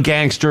 main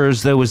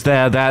gangsters. There was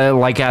the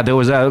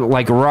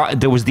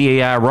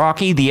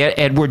Rocky, the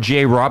Edward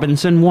J.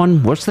 Robinson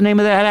one. What's the name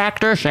of that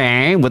actor?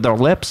 With their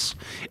lips.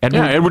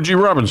 Edward G.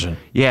 Robinson.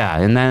 Yeah,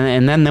 and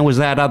then there was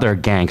that other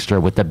gangster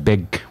with the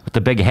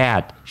big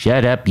hat.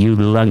 Shut up, you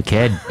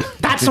lunkhead.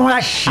 That's what I.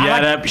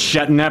 Shut up,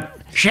 shutting up.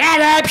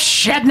 Shut up,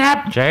 shutting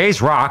up.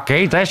 Jeez,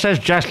 Rocky, this is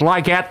just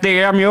like at the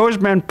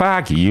amusement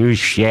park. You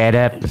shut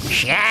up.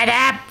 Shut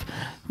up.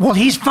 Well,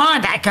 he's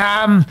fun.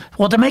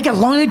 To make it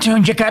Looney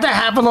Tunes, you gotta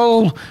have a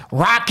little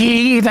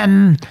Rocky,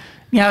 then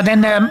it's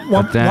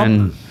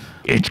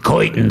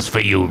coitins for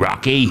you,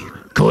 Rocky.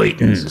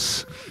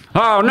 Coitins.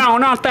 Oh, no,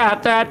 not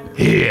that.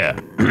 Here.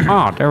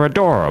 Oh, they're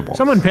adorable.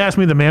 Someone pass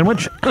me the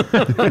manwich.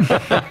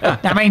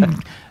 I mean...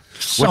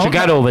 What you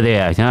got over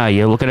there?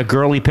 You looking at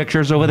girly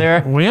pictures over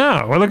there? Well,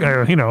 yeah. Well, look,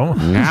 Nom.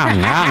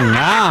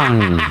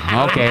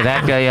 Okay,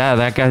 that guy.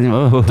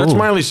 Oh. That's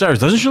Miley Cyrus.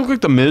 Doesn't she look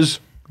like the Miz?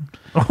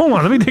 Hold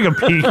on, let me take a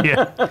peek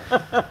here.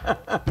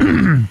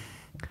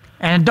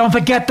 And don't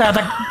forget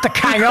the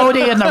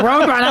coyote and the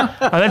roadrunner.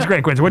 Oh, that's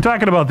great, Quincy. We're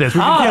talking about this.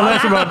 We can care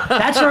less about.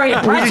 That's very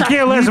impressive. We can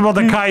care less about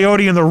the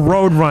coyote and the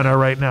roadrunner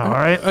right now. All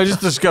right. I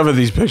just discovered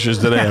these pictures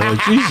today. I'm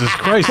like, Jesus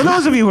Christ! For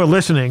those of you who are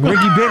listening,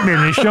 Ricky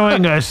Bittman is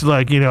showing us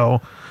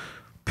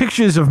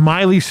pictures of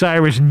Miley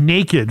Cyrus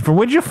naked. From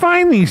where'd you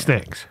find these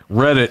things?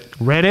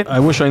 Reddit. I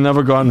wish I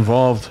never got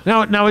involved.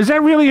 Now is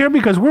that really her?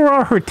 Because where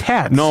are her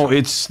tats? No,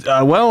 it's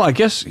I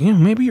guess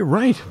maybe you're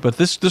right. But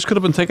this could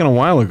have been taken a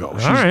while ago. All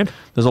right.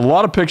 There's a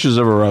lot of pictures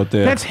of her out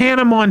there. That's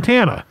Hannah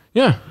Montana.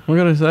 Yeah,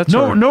 that's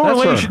her.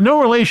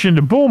 No relation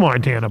to Bull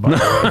Montana, by the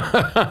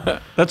way.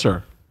 That's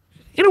her.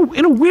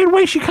 In a weird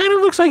way, she kind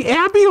of looks like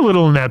Abby a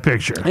little in that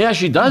picture. Yeah,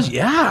 she does.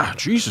 Yeah,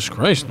 Jesus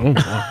Christ. Oh,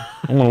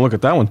 I want to look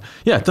at that one.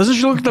 Yeah, doesn't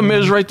she look like the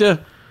Miz right there?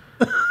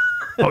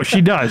 Oh,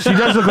 she does. She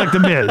does look like the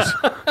Miz.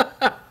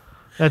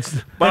 But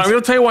I'm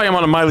going to tell you why I'm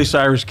on a Miley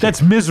Cyrus kick.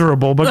 That's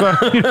miserable, but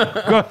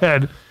go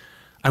ahead.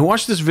 I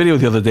watched this video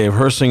the other day of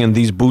her singing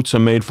 "These Boots Are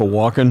Made for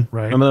Walking."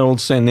 Right. Remember that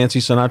old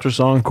Nancy Sinatra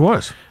song? Of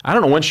course. I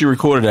don't know when she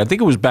recorded it. I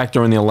think it was back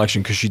during the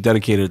election because she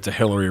dedicated it to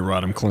Hillary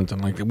Rodham Clinton.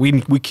 Like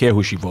we care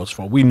who she votes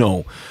for. We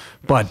know.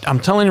 But I'm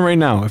telling you right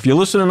now, if you're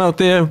listening out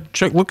there,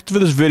 look for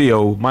this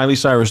video. Miley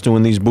Cyrus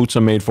doing "These Boots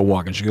Are Made for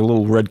Walking." She got a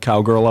little red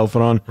cowgirl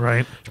outfit on.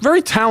 Right.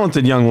 Very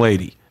talented young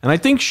lady. And I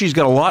think she's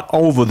got a lot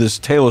over this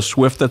Taylor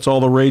Swift that's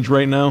all the rage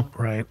right now.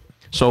 Right.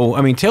 So,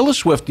 I mean, Taylor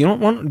Swift,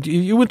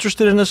 you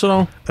interested in this at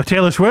all?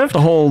 Taylor Swift?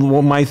 The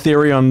whole, my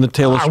theory on the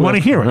Taylor Swift? I want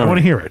to hear it. I want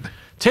to hear it.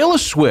 Taylor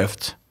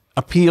Swift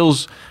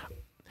appeals.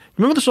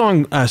 Remember the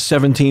song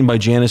 17 by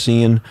Janice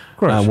Ian? Of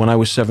course. When I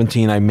was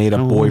 17, I made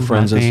up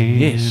boyfriends.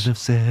 Yes. Of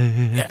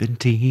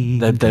 17,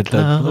 that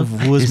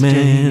love was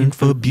meant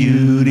for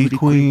beauty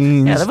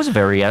queens. Yeah, that was a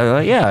very,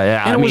 And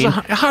it was a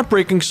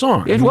heartbreaking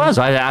song. It was.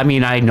 I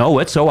mean, I know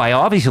it, so I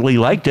obviously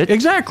liked it.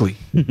 Exactly.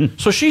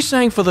 So she's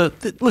saying for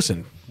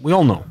listen, we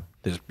all know.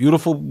 There's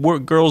beautiful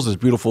girls,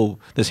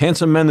 there's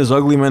handsome men, there's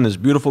ugly men, there's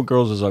beautiful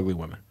girls, there's ugly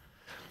women.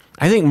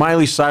 I think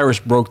Miley Cyrus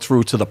broke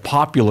through to the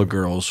popular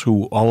girls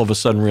who all of a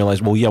sudden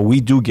realized, well, yeah,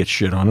 we do get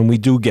shit on and we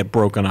do get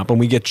broken up and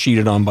we get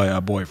cheated on by our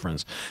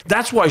boyfriends.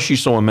 That's why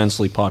she's so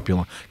immensely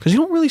popular. Because you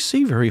don't really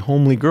see very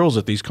homely girls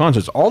at these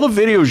concerts. All the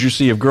videos you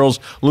see of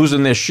girls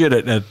losing their shit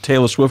at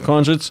Taylor Swift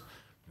concerts,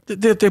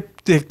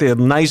 they're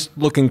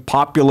nice-looking,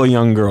 popular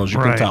young girls, you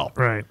can tell.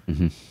 Right.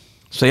 Mm-hmm.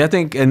 So I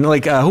think, and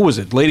who was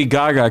it? Lady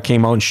Gaga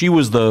came out, and she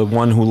was the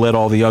one who led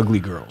all the ugly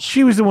girls.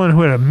 She was the one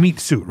who had a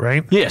meat suit,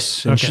 right?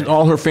 Yes. And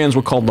all her fans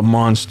were called the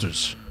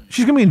Monsters.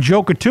 She's going to be in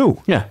Joker,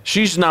 too. Yeah.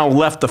 She's now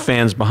left the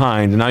fans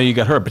behind, and now you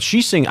got her. But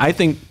I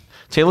think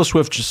Taylor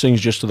Swift just sings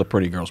just to the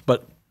pretty girls.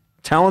 But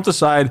Talent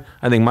aside,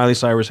 I think Miley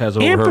Cyrus has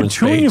over Aunt her in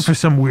Petunia, spades. for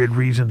some weird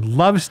reason,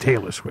 loves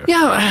Taylor Swift.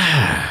 Yeah,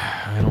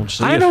 I don't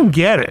see it. I don't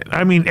get it.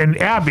 I mean, and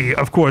Abby,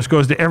 of course,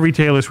 goes to every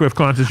Taylor Swift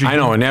concert. I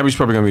know, and Abby's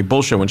probably going to be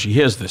bullshit when she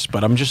hears this,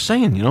 but I'm just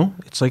saying,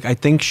 it's like I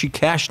think she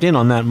cashed in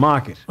on that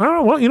market.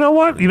 Oh, well, you know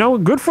what?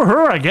 Good for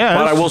her, I guess.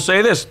 But I will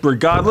say this,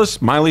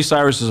 regardless, Miley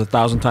Cyrus is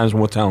 1,000 times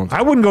more talented.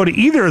 I wouldn't go to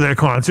either of their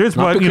concerts,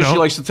 Not but, because she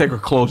likes to take her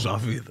clothes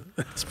off either.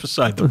 That's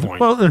beside the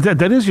point. Well,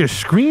 that is your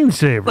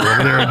screensaver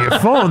over there on your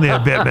phone there,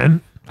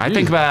 Bittman. I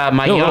think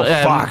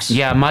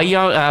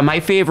my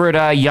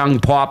favorite young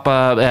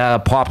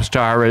pop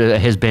star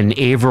has been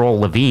Avril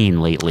Lavigne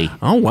lately.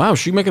 Oh wow,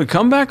 she making a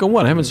comeback or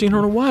what? I haven't seen her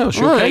in a while.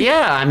 She okay?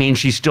 Yeah, I mean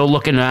she's still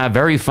looking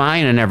very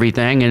fine and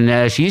everything,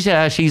 and she's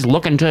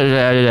looking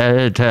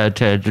to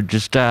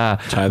just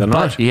tie the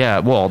knot. Yeah,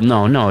 well,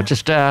 no,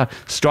 just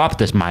stop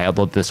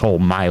this whole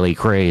Miley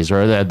craze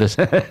or this.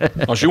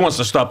 Oh, she wants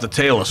to stop the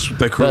Taylor.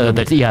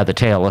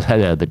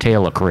 The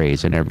Taylor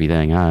craze and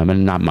everything.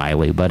 Not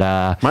Miley,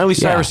 but Miley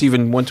Cyrus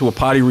even went to a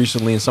party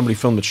recently and somebody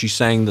filmed it. She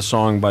sang the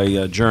song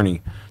by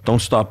Journey,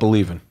 "Don't Stop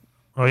Believing."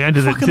 Oh yeah,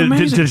 did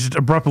it just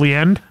abruptly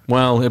end?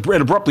 Well, it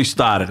abruptly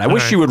started. I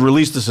wish she would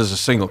release this as a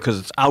single because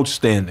it's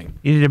outstanding.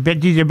 These are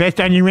the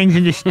best onion rings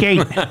in the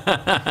state.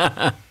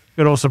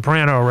 Good old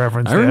Soprano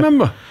reference. I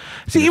remember.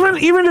 See, even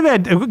to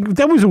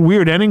that was a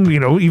weird ending.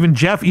 Even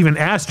Jeff even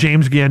asked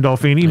James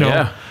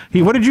Gandolfini.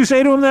 What did you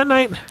say to him that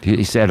night?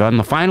 He said on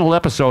the final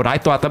episode, I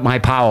thought that my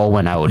power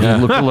went out. Yeah.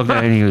 He looked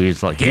at him. He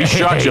was like, he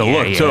shot your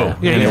look too.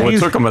 Yeah, it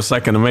took him a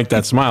second to make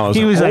that smile.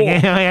 He was like, I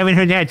haven't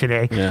heard that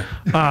today. Yeah.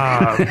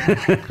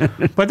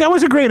 But that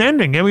was a great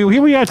ending. I mean,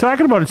 here we are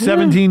talking about it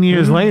 17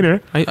 years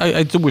later.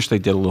 I do wish they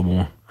did a little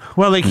more.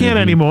 Well, they can't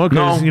anymore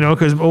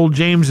because old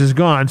James is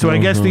gone. So I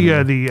guess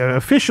the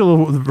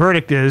official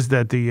verdict is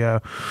that the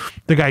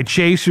guy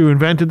Chase, who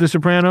invented The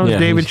Sopranos,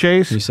 David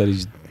Chase, he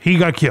said he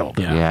got killed.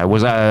 Yeah, it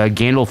was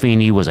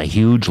Gandolfini was a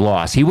huge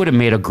loss. He would have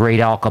made a great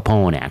Al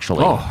Capone,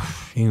 actually. Oh,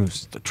 he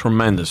was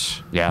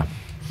tremendous. Yeah.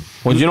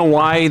 Well, you know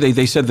why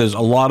they said there's a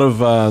lot of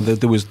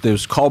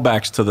there's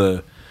callbacks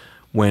to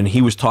when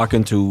he was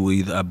talking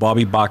to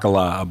Bobby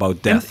Bacala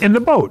about death. In the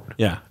boat.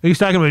 Yeah. He's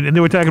talking about, and they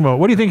were talking about,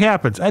 what do you think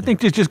happens? I think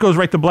this just goes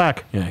right to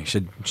black. Yeah, he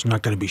said, it's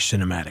not going to be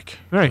cinematic.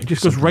 Right, it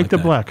just goes right to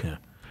black. Yeah.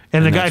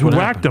 And the guy who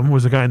whacked him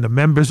was the guy in the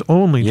members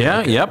only.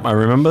 Yeah, yep, I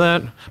remember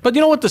that. But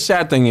you know what the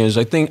sad thing is?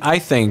 I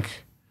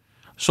think,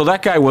 so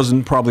that guy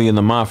wasn't probably in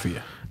the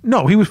mafia.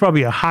 No, he was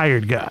probably a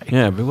hired guy.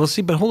 Yeah, but we'll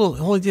see. But the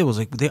whole idea was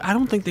like, I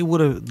don't think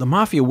the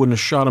mafia wouldn't have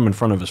shot him in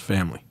front of his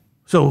family.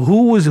 So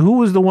who was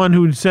the one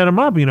who set him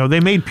up? They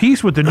made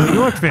peace with the New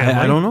York family.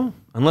 I don't know.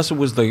 Unless it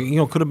was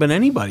could have been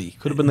anybody.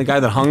 Could have been the guy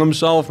that hung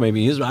himself.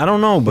 Maybe I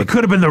don't know. But it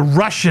could have been the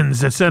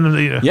Russians that sent him.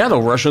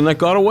 The Russian that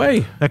got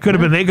away. That could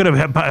have been. They could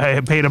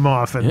have paid him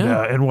off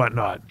and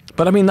whatnot.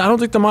 But I mean, I don't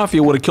think the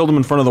mafia would have killed him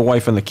in front of the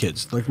wife and the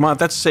kids. Like,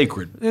 that's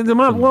sacred. They did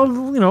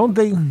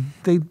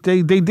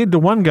to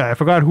one guy. I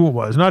forgot who it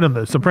was. Not in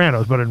The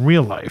Sopranos, but in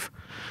real life.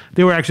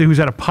 They were actually, he was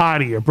at a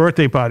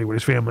birthday party with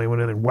his family, went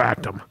in and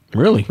whacked him.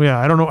 Really? Yeah,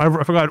 I don't know. I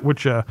forgot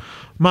which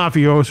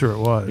mafioso it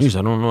was. Jeez,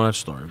 I don't know that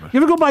story. But. You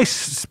ever go by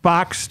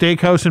Spock's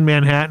Steakhouse in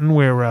Manhattan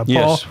where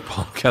Paul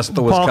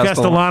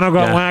Castellano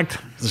got whacked?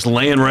 Just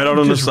laying right out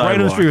on the sidewalk.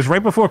 Right on the street. It was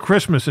right before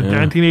Christmas in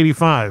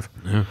 1985.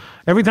 Yeah.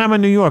 Every time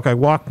in New York, I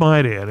walk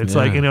by there, and it's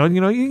like,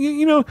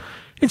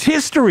 it's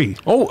history.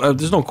 Oh,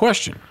 there's no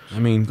question. I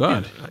mean,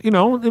 God.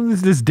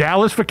 There's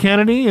Dallas for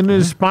Kennedy, and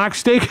there's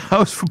Spock's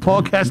Steakhouse for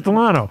Paul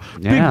Castellano.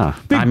 Yeah,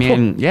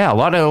 a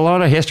lot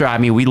of history. I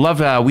mean, we love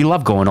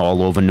going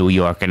all over New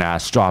York and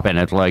stopping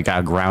at like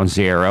Ground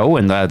Zero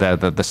and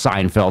the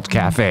Seinfeld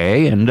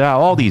Cafe and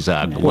all these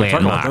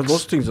landmarks.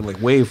 Those things are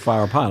like way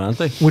far apart, aren't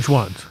they? Which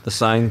ones? The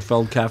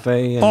Seinfeld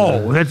Cafe. And,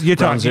 you're Ground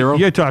talking Zero?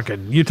 You're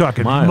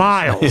talking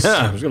miles.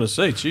 Yeah, I was gonna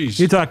say, geez.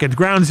 You're talking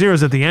Ground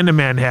Zero's at the end of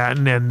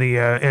Manhattan, and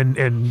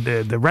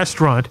the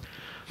restaurant.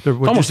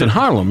 Almost in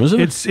Harlem,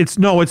 isn't it? It's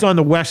on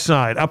the west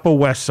side, Upper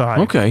West Side.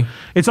 Okay.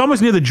 It's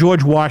almost near the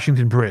George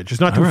Washington Bridge. It's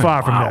not too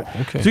far from that.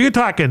 Okay. So you're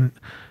talking.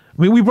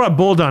 I mean, we brought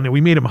Bull down there. We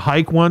made him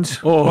hike once.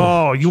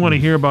 Oh, you want to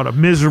hear about a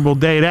miserable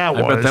day that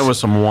was? I bet that was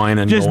some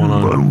whining going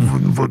on. I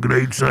fucking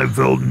hate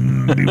Seinfeld,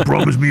 and he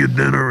promised me a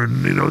dinner,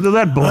 and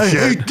that bullshit.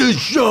 I hate this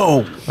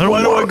show.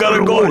 Why do I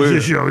gotta go to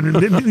this show? And,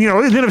 then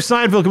if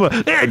Seinfeld come up,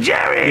 hey,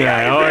 Jerry,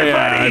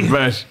 I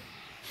bet.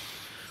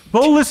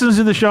 Bull listens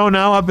to the show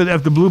now up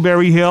at the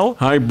Blueberry Hill.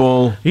 Hi,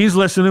 Bull. He's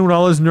listening with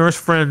all his nurse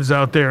friends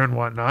out there and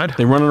whatnot.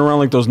 They running around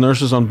like those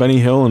nurses on Benny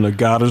Hill in the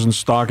garters and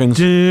stockings.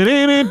 Bull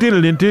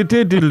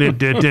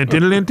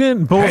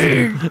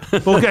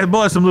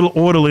has some little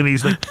orderly, and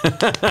he's like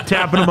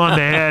tapping him on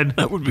the head.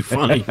 That would be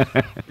funny.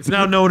 It's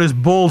now known as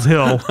Bull's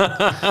Hill.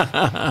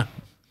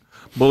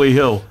 Bully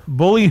Hill.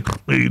 Bully,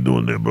 how you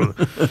doing there,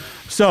 brother?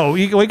 So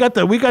we got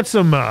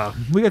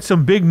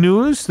some big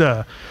news.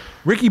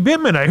 Ricky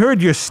Bittman, I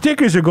heard your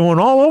stickers are going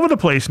all over the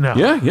place now.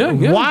 Yeah.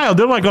 Wild.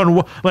 They're like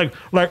on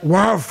like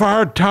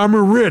Wildfire Tommy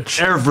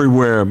Rich.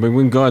 Everywhere. We've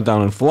been going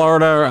down in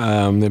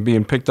Florida. They're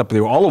being picked up. They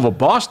were all over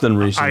Boston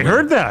recently. I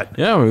heard that.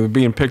 Yeah, we were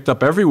being picked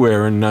up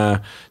everywhere. And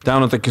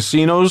down at the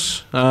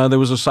casinos, there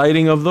was a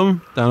sighting of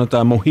them down at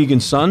the Mohegan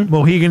Sun.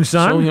 Mohegan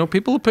Sun? So,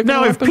 people are picking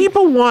them now, up. Now, if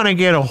people want to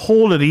get a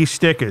hold of these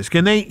stickers,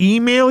 can they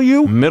email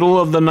you? Middle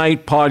of the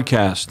Night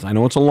Podcast. I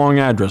know it's a long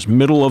address.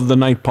 Middle of the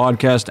Night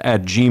Podcast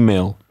at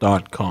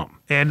gmail.com.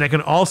 And they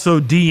can also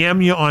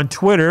DM you on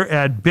Twitter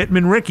at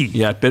Bittman Ricky.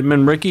 Yeah, at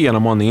Bittman Ricky, and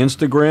I'm on the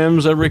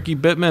Instagrams at Ricky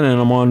Bittman,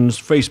 and I'm on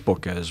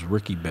Facebook as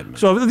Ricky Bittman.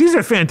 So these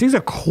are fantastic. These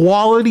are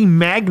quality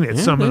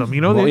magnets, some of them.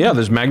 You know,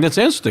 there's magnets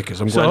and stickers.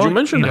 I'm glad you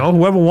mentioned that. You know,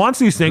 whoever wants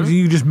these things,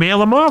 you just mail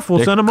them off.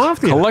 We'll send them off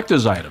to you.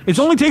 Collector's items. It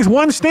only takes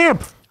one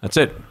stamp. That's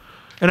it.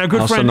 And our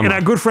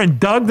good friend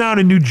Doug down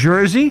in New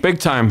Jersey, big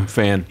time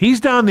fan. He's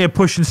down there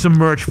pushing some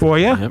merch for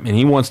you. Yep, and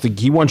he wants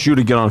you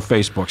to get on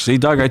Facebook. See,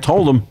 Doug, I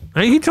told him.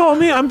 He told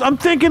me. I'm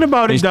thinking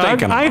about it,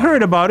 Doug. I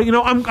heard about it. You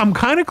know, I'm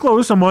kind of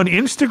close. I'm on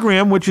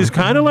Instagram, which is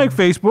kind of like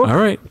Facebook. All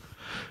right.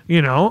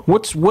 You know,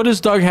 what does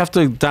Doug have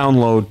to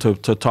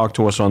download to talk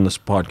to us on this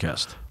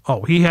podcast?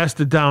 Oh, he has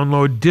to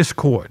download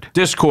Discord.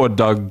 Discord,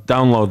 Doug.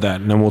 Download that,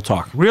 and then we'll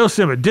talk. Real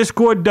simple.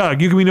 Discord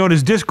Doug. You can be known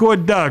as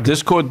Discord Doug.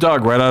 Discord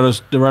Doug, right out of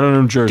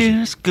New Jersey.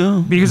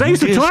 Discord. Because I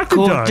used to talk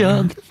to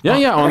Doug.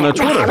 Yeah, on the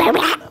Twitter.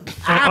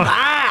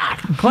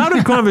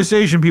 Clouded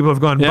conversation people have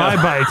gone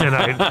bye-bye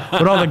tonight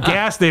with all the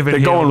gas they've been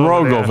They're going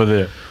rogue over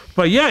there.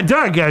 But yeah,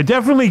 Doug,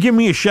 definitely give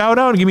me a shout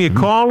out and give me a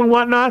call and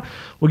whatnot.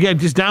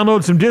 Just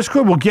download some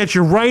Discord. We'll get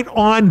you right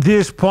on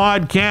this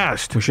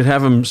podcast. We should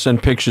have him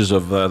send pictures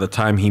of the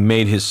time he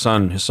made his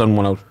son. His son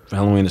went out for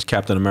Halloween as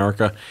Captain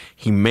America.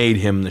 He made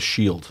him the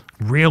shield.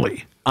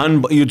 Really?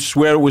 You'd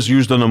swear it was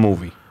used in a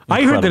movie. Incredible.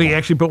 I heard that he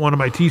actually put one of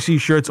my TC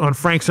shirts on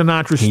Frank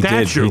Sinatra's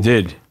statue. He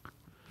did.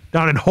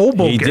 Down in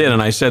Hoboken. He did,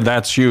 and I said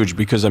that's huge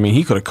because,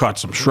 he could have caught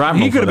some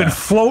shrapnel. He could have been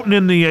floating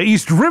in the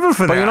East River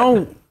for that.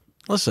 But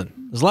listen,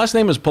 his last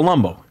name is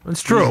Palumbo.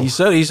 That's true. He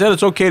said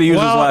it's okay to use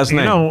his last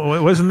name.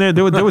 It wasn't there.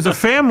 There was a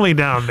family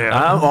down there.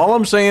 All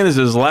I'm saying is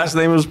his last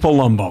name is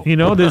Palumbo.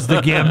 There's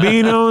the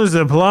Gambinos,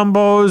 the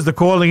Palumbos, the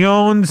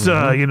Corleones,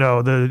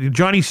 the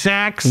Johnny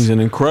Sacks. He's an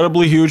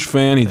incredibly huge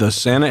fan. He does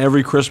Santa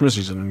every Christmas.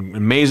 He's an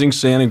amazing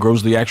Santa.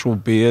 Grows the actual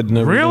beard and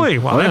everything. Really?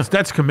 Wow,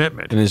 that's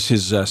commitment. And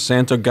his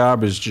Santa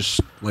garb is just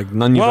like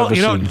none you've ever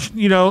seen.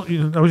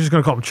 I was just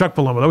going to call him Chuck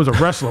Palumbo. That was a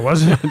wrestler,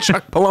 wasn't it?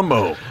 Chuck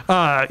Palumbo.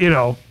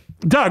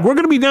 Doug, we're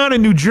going to be down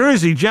in New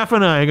Jersey. Jeff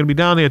and I are going to be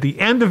down there at the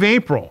end of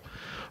April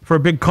for a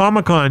big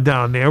Comic-Con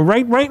down there,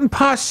 right in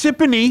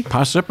Parsippany.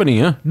 Parsippany,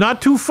 yeah.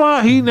 Not too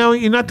far.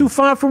 You're not too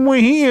far from where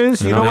he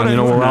is. Not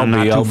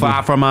too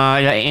far from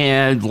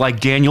like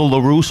Daniel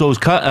LaRusso's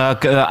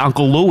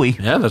Uncle Louie.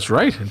 Yeah, that's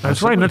right.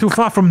 That's right. Not too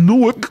far from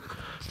Newark.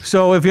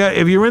 So if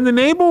you're in the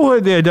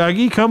neighborhood there,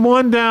 Dougie, come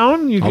on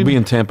down. I'll be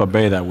in Tampa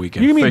Bay that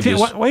weekend. Why are you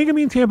going to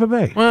be in Tampa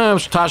Bay? Well,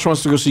 Tosh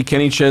wants to go see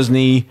Kenny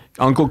Chesney,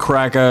 Uncle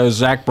Cracker,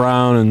 Zach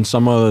Brown, and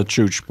some other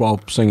chooch while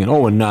singing.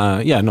 Oh,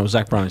 and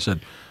Zach Brown, I said.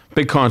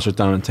 Big concert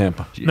down in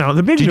Tampa. Now,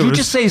 the big news. Did you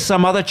just say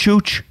some other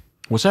chooch?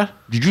 What's that?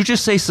 Did you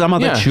just say some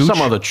other chooch?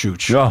 Some other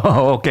chooch.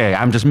 Oh, okay.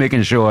 I'm just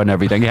making sure and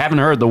everything. You haven't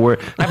heard the word.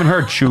 I haven't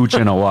heard chooch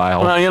in a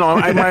while.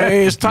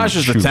 Well, Tosh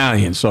is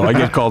Italian, so I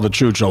get called a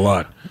chooch a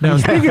lot. Now,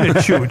 speaking of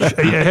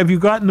chooch, have you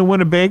gotten the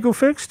Winnebago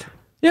fixed?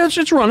 Yeah,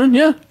 it's running,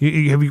 yeah.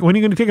 When are you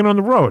going to take it on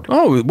the road?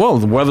 Oh, well,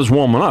 the weather's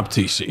warming up,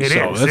 TC.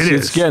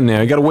 It's getting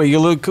there. I got to wait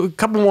a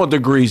couple more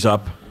degrees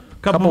up.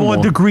 Couple more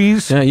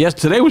degrees. Yeah, yes,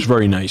 today was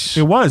very nice.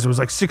 It was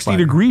like 60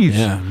 degrees.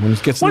 Yeah, when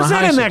it gets What's in the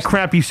that in that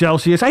crappy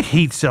Celsius? I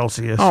hate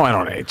Celsius. Oh, I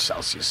don't hate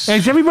Celsius.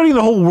 And everybody in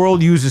the whole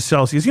world uses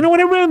Celsius. You know what?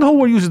 Everybody in the whole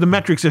world uses the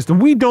metric system.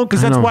 We don't,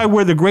 because that's why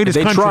we're the greatest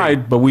country. They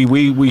tried, but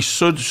we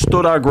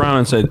stood our ground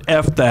and said,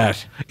 F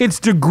that.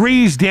 It's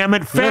degrees, damn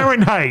it.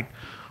 Fahrenheit.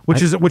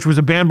 Which was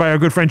a band by our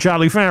good friend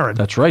Charlie Farron.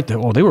 That's right. They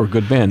were a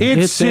good band.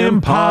 It's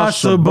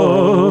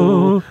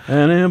impossible.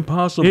 An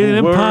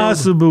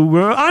impossible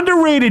world.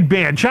 Underrated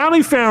band.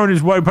 Charlie Farron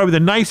is probably the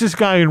nicest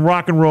guy in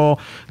rock and roll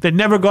that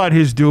never got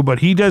his due, but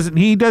he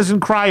doesn't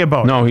cry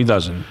about it. No, he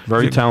doesn't.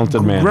 Very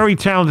talented man. Very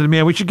talented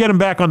man. We should get him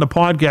back on the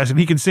podcast and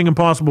he can sing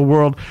Impossible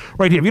World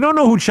right here. If you don't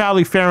know who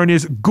Charlie Farron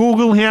is,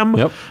 Google him.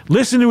 Yep.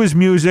 Listen to his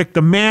music.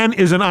 The man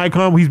is an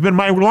icon. He's been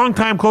my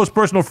longtime close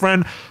personal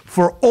friend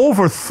for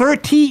over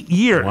 30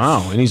 years.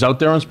 Wow, and he's out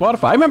there on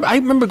Spotify. I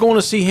remember going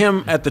to see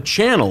him at the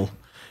Channel,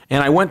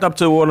 and I went up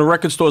to one of the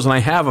record stores, and I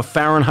have a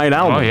Fahrenheit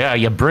album. Oh, yeah,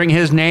 you bring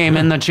his name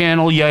in the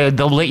Channel,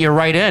 they'll let you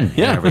right in.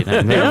 Yeah.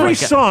 Everything. Every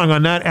song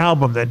on that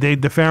album,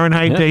 the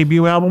Fahrenheit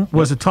debut album,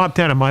 was a top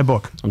 10 in my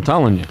book. I'm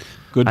telling you.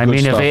 Good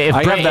stuff.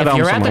 If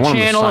you're at the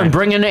Channel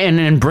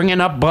and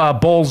bringing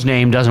up Bull's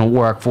name doesn't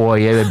work for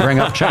you, bring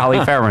up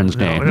Charlie Farron's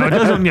name. No,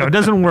 it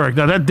doesn't work.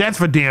 No, that's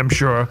for damn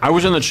sure. I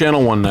was in the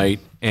Channel one night,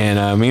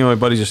 and me and my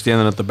buddies are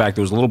standing at the back.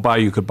 There was a little bar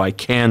you could buy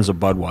cans of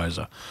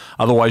Budweiser.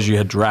 Otherwise, you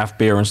had draft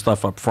beer and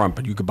stuff up front,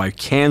 but you could buy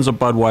cans of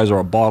Budweiser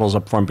or bottles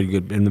up front, but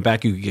in the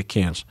back you could get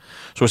cans.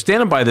 So we're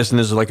standing by this, and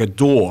there's like a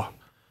door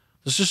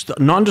There's just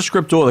a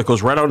nondescript door that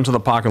goes right out into the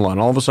parking lot. And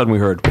all of a sudden we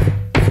heard.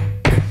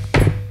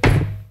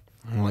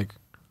 I'm like,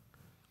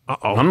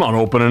 uh-oh. I'm not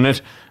opening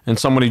it. And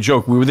somebody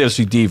joked, we were there to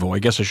see Devo. I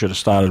guess I should have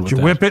started with that.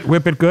 Did you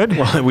whip it good?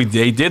 Well,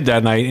 they did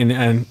that night.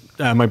 And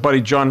my buddy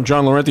John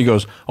Laurenti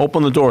goes,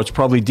 open the door. It's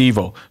probably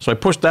Devo. So I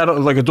pushed that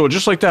like a door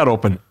just like that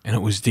open. And it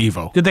was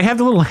Devo. Did they have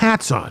the little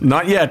hats on?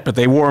 Not yet, but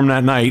they wore them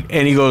that night.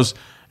 And he goes,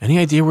 any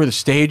idea where the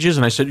stage is?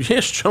 And I said,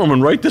 yes,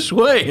 gentlemen, right this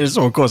way. And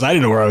so, of course, I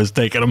didn't know where I was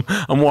taking him.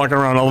 I'm walking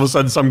around. All of a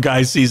sudden, some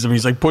guy sees him.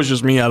 He's like,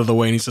 pushes me out of the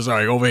way. And he says, all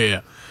right, over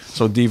here.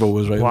 So Devo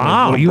was right there.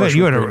 Wow, you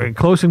had a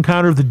close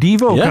encounter of the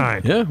Devo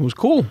kind. Yeah, it was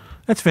cool.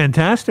 That's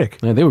fantastic.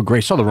 Yeah, they were great.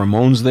 I saw the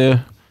Ramones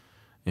there.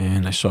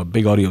 And I saw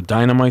Big Audio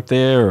Dynamite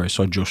there. I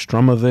saw Joe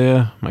Strummer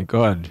there. My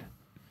God.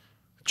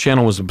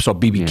 Channel saw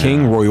B.B.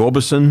 King, Roy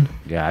Orbison.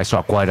 Yeah, I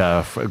saw quite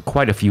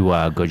a few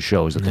good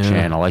shows at the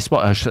channel. I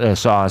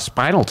saw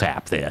Spinal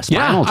Tap there.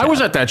 Spinal Tap. I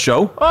was at that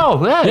show.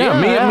 Oh, yeah.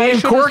 Me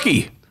and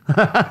Quirky.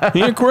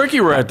 Me and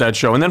Quirky were at that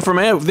show. And then from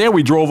there,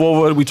 we drove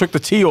over. We took the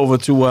T over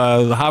to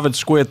the Harvard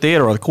Square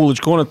Theater or the Coolidge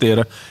Corner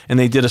Theater, and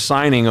they did a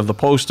signing of the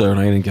poster. And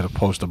I didn't get a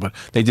poster, but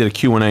they did a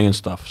Q&A and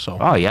stuff. So.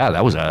 Oh, yeah,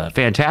 that was a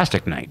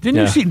fantastic night.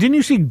 Didn't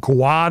you see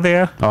Gua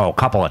there? Oh, a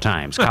couple of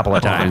times. But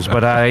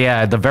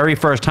the very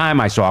first time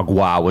I saw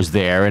Gua was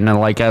there, and then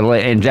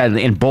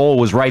and Bull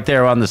was right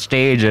there on the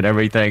stage and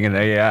everything, and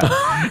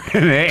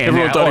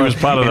everyone thought he was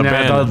part of the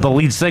band. The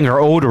lead singer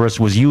Odorous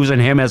was using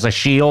him as a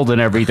shield and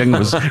everything.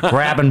 Was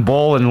grabbing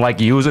Bull and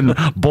like using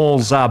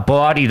Bull's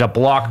body to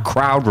block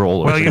crowd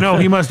rollers. Well,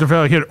 he must have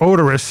hit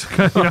Odorous.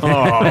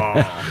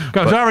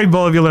 Sorry,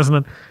 Bull, if you're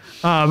listening.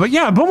 But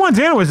yeah, Bull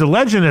Montana was a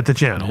legend at the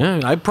channel.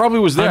 Yeah, I probably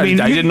was there. I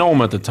didn't know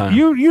him at the time.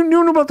 You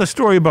knew about the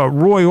story about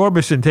Roy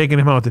Orbison taking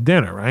him out to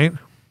dinner, right?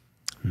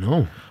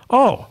 No.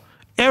 Oh,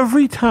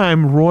 every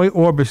time Roy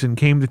Orbison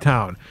came to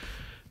town,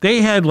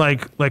 they had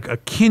like a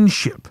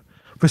kinship.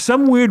 For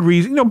some weird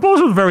reason, Bull's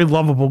was a very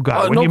lovable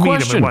guy when you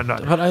meet him and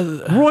whatnot.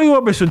 Roy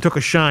Orbison took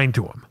a shine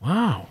to him.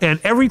 Wow!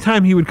 And every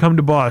time he would come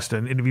to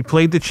Boston, and if he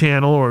played the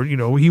channel, or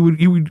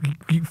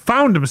he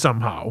found him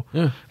somehow,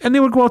 and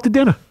they would go out to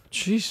dinner.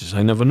 Jesus,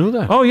 I never knew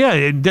that. Oh yeah,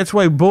 and that's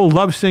why Bull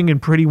loves singing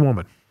 "Pretty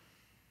Woman."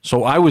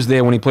 So I was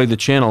there when he played the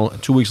channel.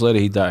 2 weeks later,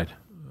 he died.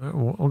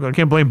 Well, I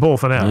can't blame Bull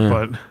for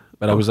that,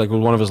 But I was like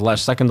one of his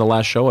second to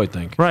last show, I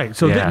think. Right.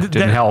 So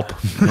didn't help.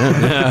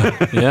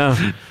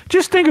 Yeah.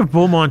 Just think of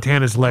Bull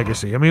Montana's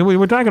legacy. I mean,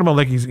 we're talking about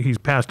like he's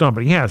passed on,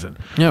 but he hasn't.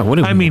 Yeah.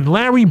 I mean,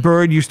 Larry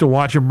Bird used to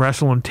watch him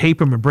wrestle and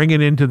tape him and bring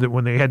it into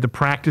when they had the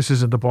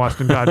practices at the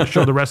Boston Garden to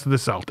show the rest of the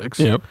Celtics.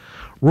 Yep.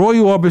 Roy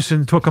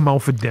Orbison took him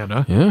out for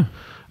dinner. Yeah.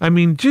 I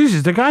mean,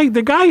 Jesus, the guy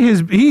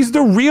he's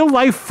the real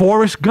life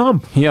Forrest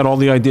Gump. He had all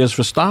the ideas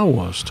for Star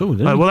Wars too,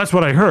 didn't he? Well, that's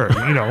what I heard.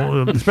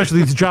 Especially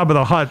his Jabba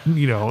the Hutt.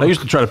 I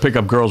used to try to pick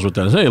up girls with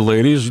that. Hey,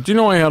 ladies, do you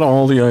know I had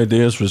all the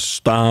ideas for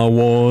Star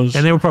Wars?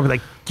 And they were probably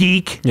like,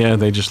 geek. Yeah,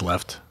 they just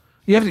left.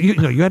 You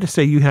had to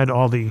say you had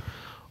all the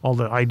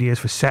ideas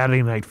for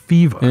Saturday Night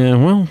Fever. Yeah,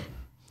 well.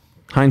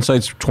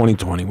 Hindsight's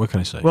 2020. What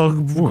can I say? Well,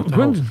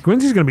 Quincy's going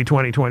to be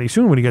 2020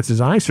 soon when he gets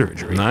his eye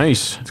surgery.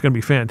 Nice. It's going to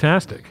be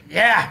fantastic.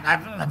 Yeah,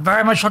 I'm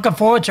very much looking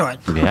forward to it.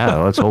 Yeah,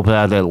 let's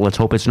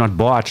hope it's not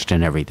botched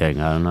and everything.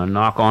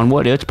 Knock on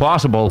wood. It's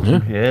possible.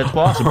 Yeah. It's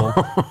possible.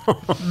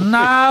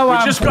 No,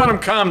 we just got him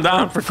calmed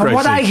down for From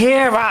what I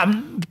hear,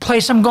 the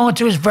place I'm going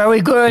to is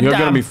very good. You're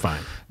going to be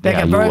fine. They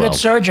got very good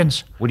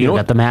surgeons. What do you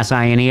got? The Mass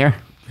Eye in here?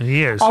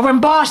 He is. Over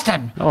in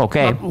Boston. Oh,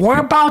 okay.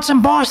 Whereabouts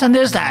in Boston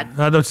is that?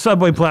 The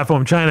subway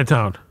platform,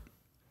 Chinatown.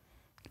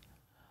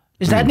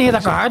 Is that near the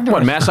garden?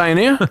 What, Mass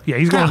Ioneer? Yeah,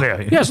 he's going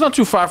there. Yeah, it's not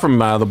too far from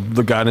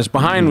the garden. It's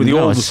behind where the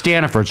old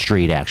Stanford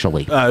Street,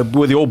 actually.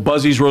 Where the old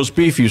Buzzy's roast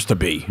beef used to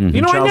be.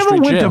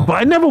 Mm-hmm.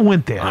 I never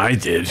went there. I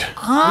did.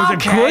 Was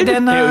it good?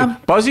 Then,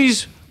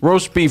 Buzzy's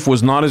roast beef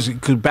was not as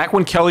good. Back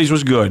when Kelly's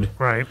was good,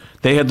 right?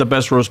 They had the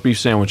best roast beef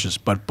sandwiches,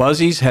 but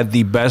Buzzy's had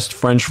the best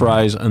French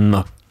fries in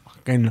the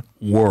fucking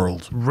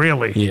world.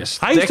 Really? Yes.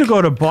 I used to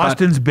go to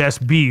Boston's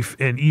Best Beef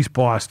in East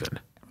Boston.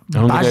 I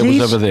don't think I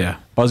was ever there.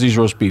 Buzzy's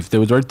roast beef. They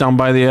was right down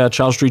by the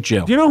Charles Street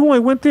jail. Do you know who I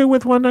went there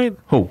with one night?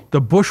 Who?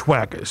 The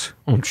Bushwhackers.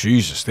 Oh,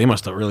 Jesus. They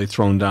must have really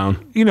thrown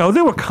down. They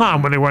were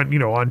calm when they went,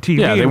 on TV.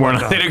 Yeah, they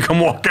weren't. They didn't come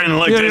walking in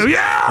like this.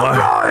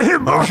 I'm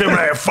some of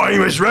that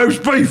famous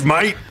roast beef,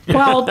 mate.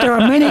 Well, there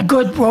are many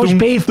good roast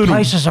beef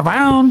places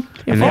around.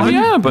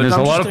 But there's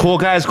a lot of cool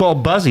guys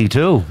called Buzzy,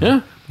 too.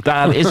 Yeah.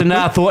 Isn't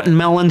Thornton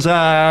Mellon's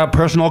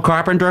personal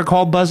carpenter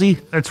called Buzzy?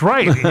 That's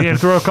right. He had to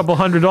throw a couple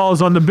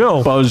 $100 on the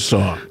bill.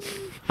 Buzzsaw.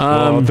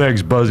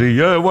 Thanks, Buzzy.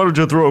 Yeah, why don't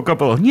you throw a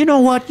couple? You know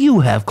what? You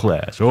have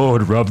class. Oh,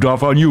 it rubbed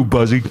off on you,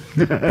 Buzzy.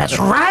 That's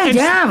right.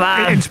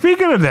 And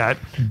speaking of that,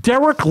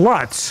 Derek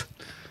Lutz,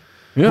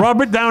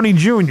 Robert Downey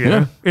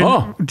Jr.,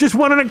 just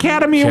won an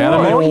Academy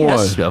Award. Oh,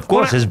 yes, of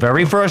course. His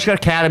very first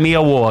Academy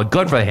Award.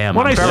 Good for him.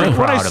 When I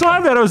saw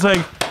that, I was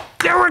like,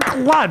 Derek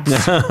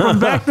Lutz from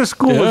Back to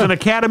School was an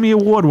Academy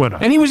Award winner.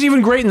 And he was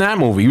even great in that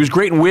movie. He was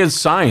great in Weird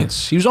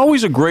Science. He was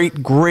always a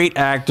great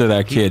actor,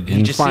 that kid.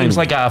 He just seems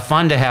like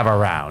fun to have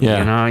around. Yeah.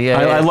 You know?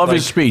 I love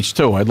his speech,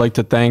 too. I'd like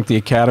to thank the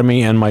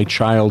Academy and my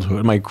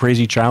childhood, my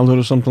crazy childhood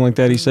or something like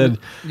that, he said.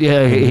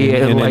 Yeah,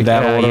 in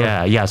that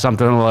order.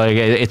 Something like,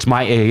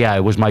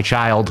 it was my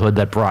childhood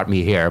that brought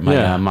me here.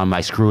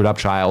 My screwed up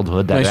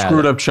childhood.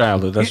 Screwed up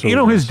childhood. That's you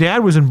know, his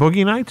dad was in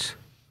Boogie Nights?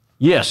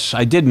 Yes,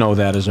 I did know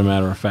that, as a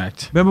matter of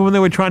fact. Remember when they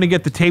were trying to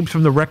get the tapes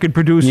from the record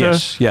producer?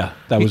 Yes, yeah,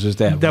 that was his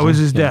dad. That was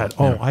his dad.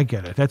 Oh, I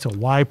get it. That's a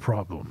Y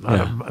problem,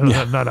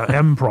 not an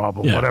M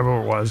problem,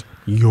 whatever it was.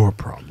 Your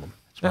problem.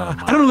 I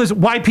don't know this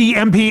YP,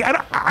 MP.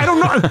 I don't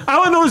know.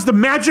 All I know is the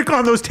magic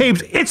on those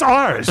tapes. It's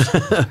ours.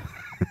 I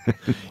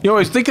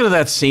was thinking of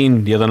that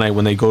scene the other night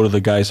when they go to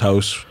the guy's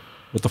house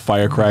with the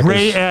firecrackers.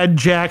 Ray Ed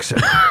Jackson.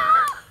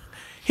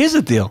 Here's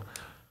the deal.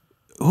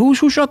 Who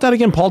shot that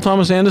again? Paul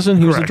Thomas Anderson?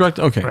 He was the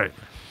director? Okay. Right.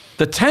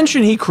 The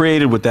tension he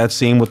created with that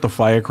scene with the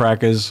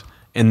firecrackers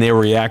and their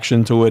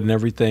reaction to it and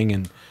everything,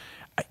 and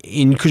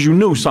because you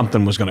knew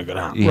something was going to go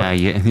down.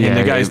 And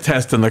the guy's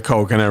testing the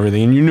coke and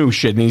everything, and you knew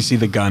shit, and you see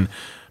the gun.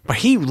 But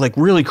he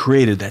really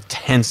created that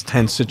tense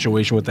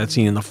situation with that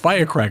scene, and the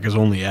firecrackers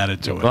only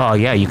added to it. Oh,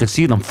 yeah, you could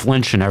see them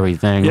flinch and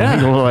everything.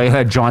 Yeah.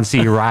 Like John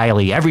C.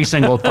 Reilly, every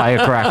single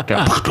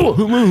firecracker.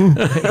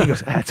 He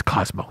goes, that's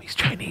Cosmo. He's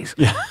Chinese.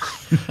 Yeah.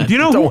 Do you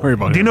know? Don't worry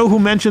about it. Do you know who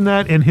mentioned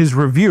that in his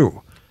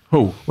review?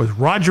 Who? Was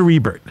Roger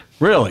Ebert.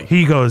 Really?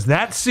 He goes,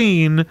 that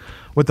scene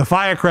with the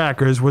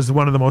firecrackers was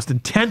one of the most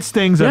intense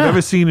things I've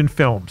ever seen in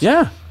films.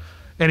 Yeah.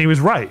 And he was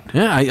right.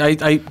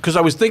 Yeah, because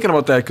I was thinking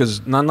about that,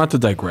 because, not to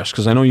digress,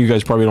 because I know you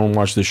guys probably don't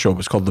watch this show, but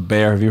it's called The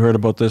Bear. Have you heard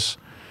about this?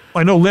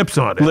 I know Lip's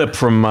on it. Lip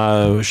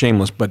from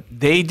Shameless, but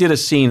they did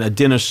a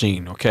dinner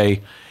scene,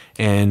 okay?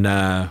 And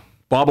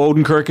Bob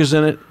Odenkirk is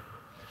in it.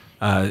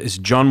 It's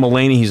John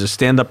Mulaney. He's a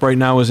stand-up right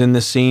now, is in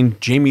this scene.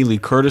 Jamie Lee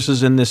Curtis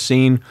is in this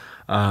scene.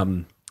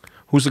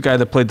 Who's the guy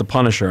that played the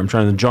Punisher?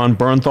 John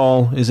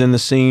Bernthal is in the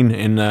scene,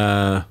 and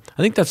I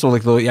think that's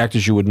like the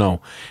actors you would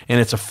know. And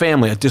it's a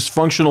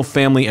dysfunctional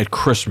family at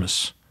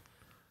Christmas.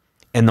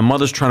 And the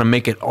mother's trying to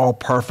make it all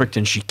perfect,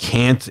 and she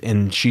can't,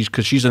 and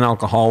because she's an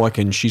alcoholic,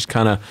 and she's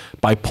kind of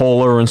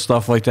bipolar and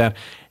stuff like that.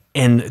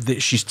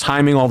 And she's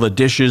timing all the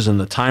dishes, and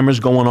the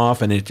timer's going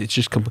off, and it's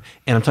just and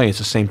I'm telling you, it's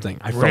the same thing.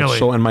 I felt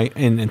so,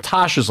 and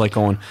Tasha's like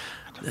going,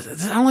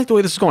 I don't like the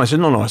way this is going. I said,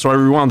 no. So I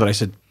rewound it. I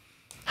said,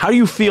 how do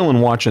you feel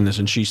in watching this?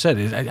 And she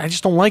said, I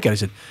just don't like it. I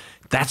said,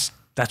 that's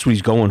what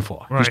he's going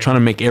for. Right. He's trying to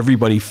make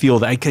everybody feel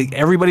that.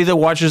 Everybody that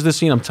watches this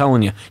scene, I'm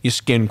telling you, your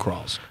skin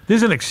crawls.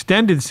 There's an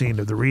extended scene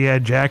of the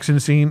Riyadh Jackson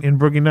scene in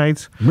Boogie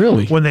Nights.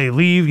 Really? When they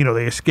leave,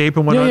 they escape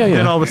and whatnot. And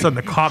then all of a sudden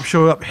the cops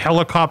show up,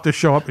 helicopters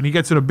show up, and he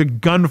gets in a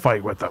big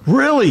gunfight with them.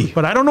 Really?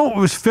 But I don't know if it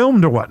was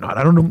filmed or whatnot.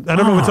 I don't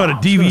know if it's on a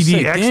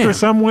DVD extra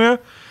somewhere.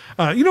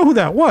 You know who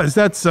that was?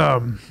 That's,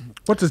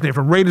 what's his name,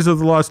 from Raiders of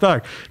the Lost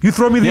Ark. You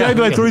throw me the egg,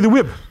 I throw you the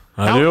whip.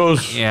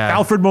 Adios.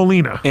 Alfred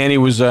Molina. And he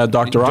was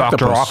Dr. Octopus.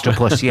 Dr.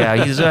 Octopus,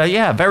 yeah. He's,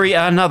 very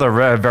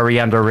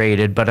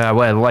underrated.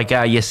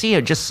 But, you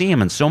see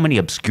him in so many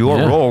obscure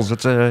roles.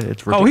 It's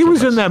ridiculous. Oh, he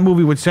was in that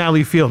movie with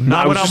Sally Field.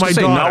 Not Without My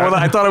Daughter.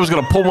 I thought I was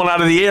going to pull one out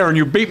of the air, and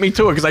you beat me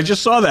to it, because I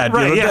just saw that the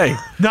other day.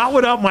 Not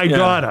Without My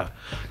Daughter.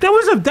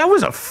 That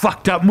was a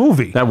fucked up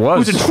movie. That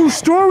was. It was a true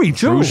story,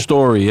 too. True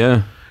story,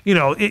 yeah.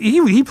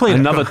 He played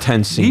another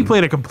tense scene. He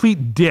played a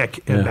complete dick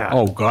in that.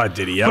 Oh God,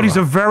 did he ever? But he's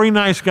a very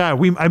nice guy.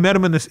 I met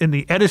him in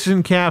the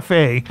Edison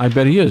Cafe. I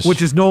bet he is.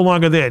 Which is no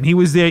longer there. And he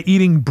was there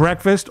eating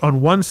breakfast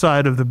on one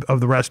side of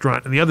the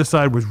restaurant, and the other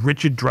side was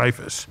Richard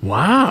Dreyfuss.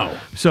 Wow.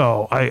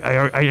 So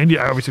I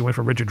obviously went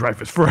for Richard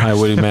Dreyfuss first. I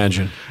would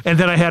imagine. And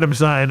then I had him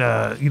sign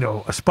a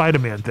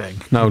Spider-Man thing.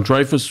 Now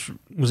Dreyfuss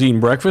was eating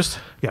breakfast?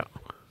 Yeah.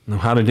 Now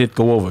how did it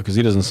go over? Because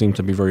he doesn't seem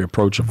to be very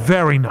approachable.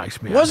 Very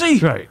nice man. Was he?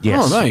 Right.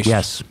 Yes. Oh, nice.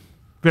 Yes.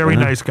 Very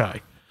nice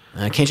guy.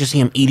 Can't you see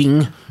him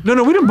eating?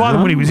 No, we didn't bother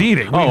when he was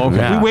eating.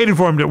 Okay. We waited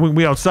for him when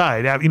we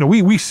outside. I'm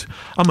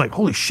like,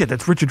 holy shit,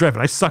 that's Richard Dreyfuss.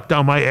 I sucked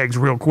down my eggs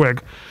real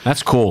quick.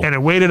 That's cool. And I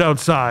waited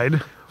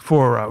outside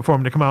for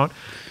him to come out.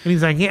 And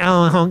he's like, who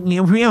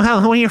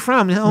are you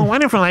from? Oh,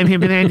 wonderful. I've been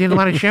there. I did a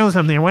lot of shows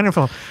up there.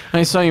 Wonderful.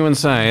 I saw you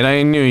inside.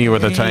 I knew you were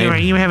the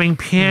type. You were having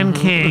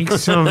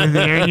pancakes over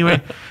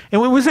there.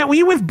 And was that? Were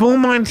you with Bull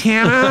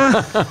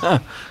Montana?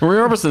 Roy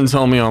Orbison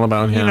told me all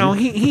about him.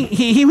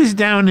 He was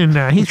down in.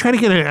 He's trying to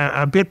get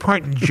a bit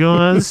part in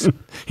Jaws.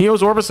 He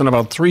owes Orbison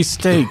about 3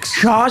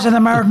 steaks. Jaws and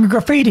American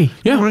Graffiti.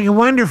 Yeah, you're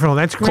wonderful.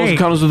 That's great. Close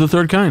Encounters of the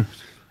Third Kind.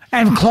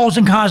 And Close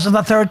Encounters of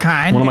the Third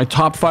Kind. One of my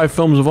top 5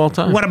 films of all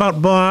time. What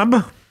about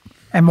Bob?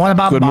 And what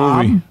about Good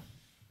Bob? movie.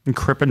 And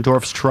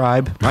Krippendorf's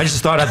Tribe. I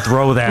just thought I'd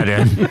throw that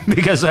in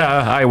because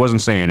I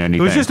wasn't saying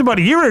anything. It was just about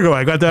a year ago.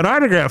 I got that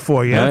autograph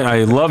for you.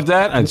 I love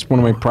that. It's one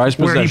of my prized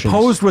possessions. Where he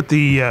posed with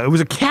it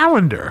was a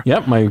calendar.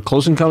 Yep, my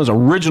Close Encounters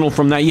original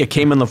from that year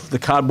came in the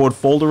cardboard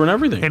folder and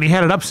everything. And he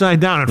had it upside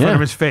down in front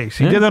of his face.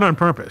 He did that on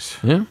purpose.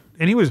 Yeah.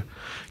 And he was.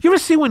 You ever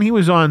see when he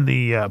was on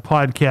the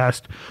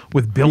podcast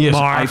with Bill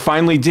Maher? I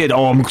finally did.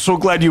 Oh, I'm so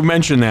glad you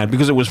mentioned that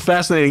because it was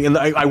fascinating, and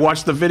I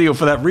watched the video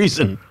for that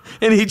reason.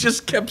 And he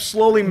just kept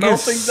slowly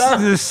melting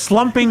down,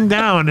 slumping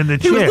down in the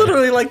chair. He was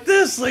literally like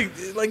this, like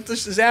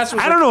this. His ass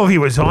was. I don't know if he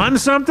was on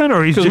something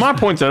or he's. Because Ma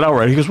pointed it out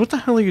right. He goes, "What the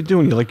hell are you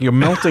doing? You're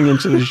melting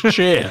into this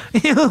chair."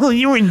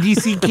 You're in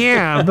DC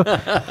cab.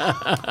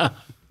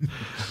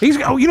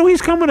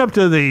 He's coming up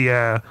to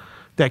the.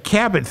 That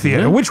Cabot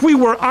Theater, which we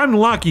were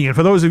unlucky, and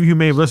for those of you who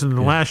may have listened to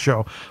the last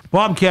show,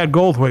 Bobcat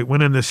Goldthwait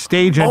went in the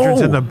stage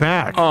entrance in the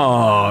back.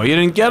 Oh, you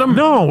didn't get him?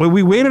 No,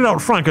 we waited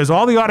out front because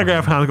all the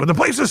autograph hounds go, the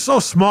place is so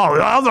small,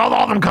 all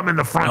of them come in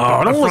the front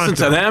door. Oh, don't listen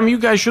to them. You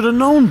guys should have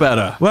known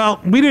better.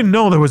 Well, we didn't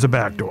know there was a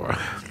back door.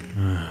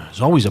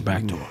 There's always a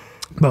back door.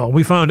 Well,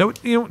 we found out,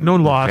 no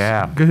loss.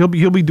 Yeah.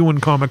 He'll be doing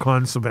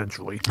Comic-Cons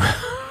eventually.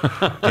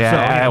 We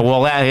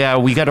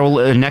got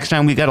to next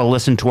time we got to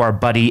listen to our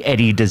buddy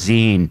Eddie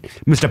DeZine,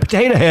 Mr.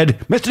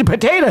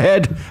 Potato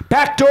Head,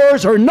 back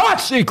doors are not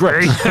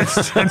secret.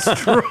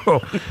 That's true.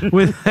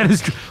 That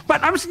is true.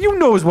 But you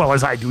know as well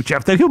as I do,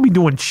 Jeff, that he'll be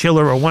doing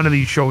Chiller or one of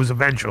these shows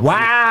eventually.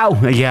 Wow.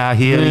 Yeah,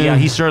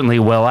 he certainly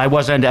will. I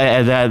wasn't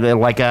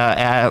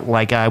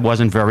I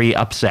wasn't very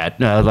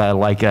upset. I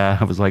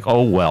was like,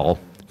 oh well.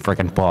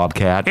 Freaking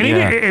Bobcat.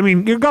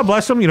 And God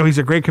bless him. He's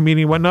a great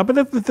comedian and whatnot.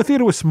 But the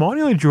theater was small.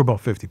 He only drew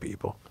about 50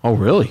 people. Oh,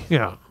 really?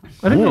 Yeah.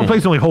 I think the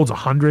place only holds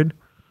 100.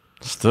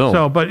 Still.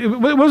 So, but it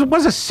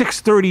was a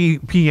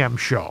 6:30 p.m.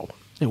 show.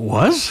 It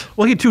was?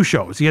 Well, he had two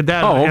shows. He had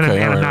that and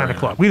a 9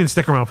 o'clock. Right. We didn't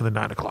stick around for the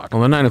 9 o'clock.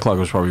 Well, the 9 o'clock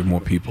was probably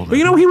more people. But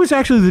he was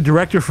actually the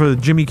director for the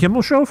Jimmy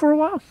Kimmel show for a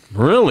while.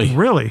 Really?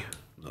 Really.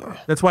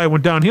 That's why it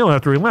went downhill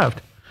after he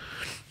left.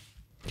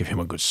 Give him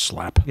a good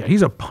slap. Yeah,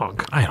 he's a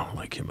punk. I don't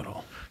like him at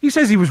all. He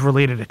says he was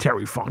related to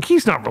Terry Funk.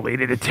 He's not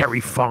related to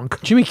Terry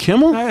Funk. Jimmy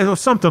Kimmel?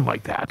 Something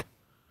like that.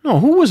 No,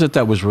 who was it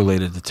that was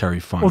related to Terry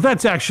Funk? Well,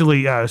 that's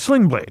actually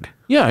Sling Blade.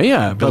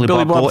 Yeah. Billy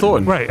Bob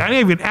Thornton. Right. I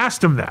even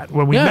asked him that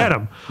when we met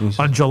him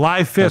on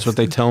July 5th. That's what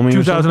they tell me?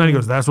 2009. He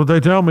goes, that's what they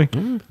tell me.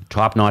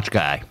 Top-notch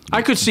guy.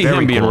 I could see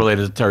him being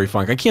related to Terry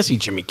Funk. I can't see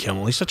Jimmy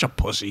Kimmel. He's such a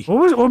pussy.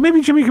 Or maybe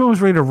Jimmy Kimmel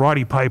was related to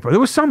Roddy Piper. There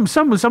was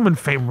someone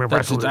famous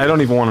wrestler. I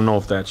don't even want to know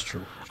if that's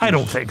true. I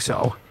don't think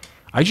so.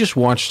 I just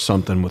watched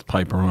something with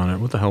Piper on it.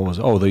 What the hell was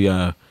it? Oh,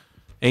 the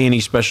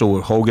A&E special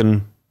with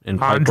Hogan and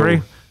Piper.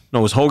 Andre? No,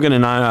 it was Hogan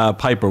and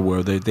Piper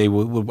where they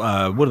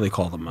what do they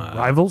call them?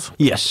 Rivals?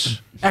 Yes.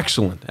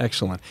 Excellent.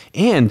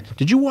 And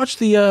did you watch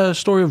the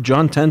story of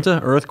John Tenta,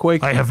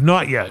 Earthquake? I have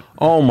not yet.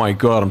 Oh, my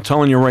God. I'm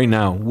telling you right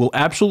now. Will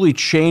absolutely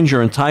change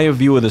your entire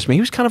view of this man.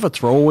 He was kind of a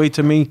throwaway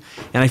to me,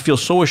 and I feel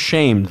so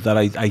ashamed that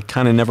I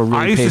kind of never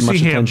really paid much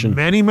attention. I used to see him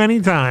many,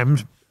 many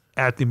times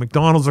at the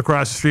McDonald's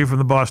across the street from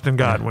the Boston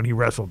Garden when he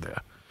wrestled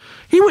there.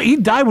 He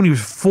died when he was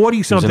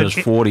 40-something. He was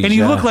in his 40s, and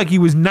he looked like he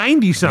was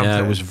 90-something.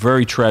 Yeah, it was a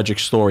very tragic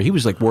story. He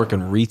was like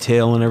working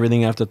retail and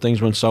everything after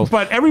things went south.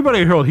 But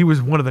everybody heard he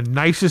was one of the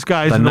nicest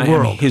guys in the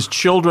world. I mean, his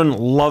children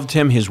loved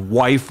him. His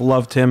wife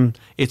loved him.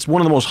 It's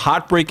one of the most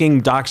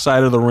heartbreaking dark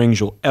side of the rings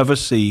you'll ever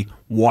see.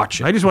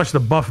 Watch it. I just watched the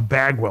Buff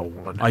Bagwell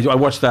one. I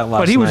watched that last night.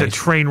 But he was a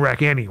train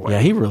wreck anyway. Yeah,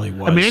 he really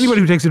was. I mean,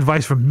 anybody who takes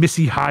advice from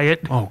Missy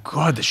Hyatt. Oh,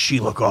 God, does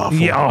she look awful.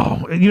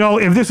 Yeah,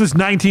 if this was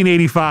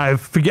 1985,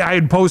 forget I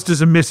had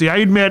posters of Missy. I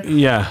admit,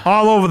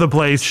 all over the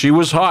place. She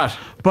was hot.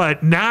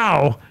 But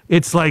now,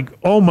 it's like,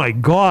 oh my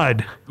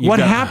God, what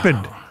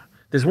happened?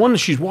 There's one that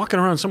she's walking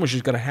around somewhere,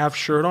 she's got a half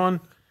shirt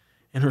on,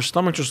 and her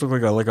stomach just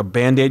looked like a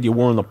Band-Aid you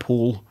wore in the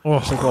pool. Oh.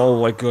 It's like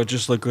all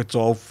just like it's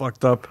all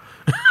fucked up.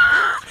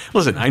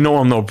 Listen, I know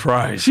I'm no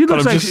prize. She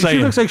looks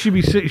like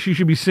she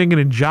should be singing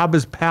in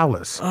Jabba's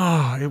palace.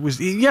 Oh, it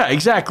was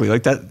exactly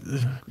like that.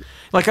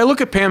 Like I look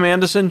at Pam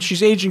Anderson,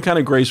 she's aging kind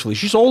of gracefully.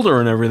 She's older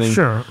and everything,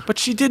 sure, but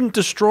she didn't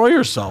destroy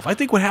herself. I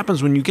think what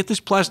happens when you get this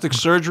plastic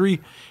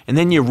surgery and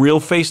then your real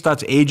face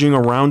starts aging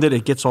around it,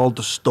 it gets all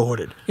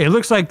distorted. It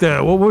looks like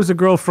what was the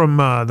girl from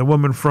the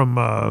woman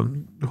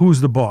from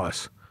Who's the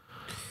Boss?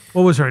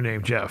 What was her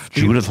name, Jeff?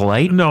 Judith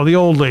Light? No, the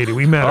old lady.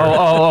 We met her.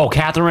 Oh,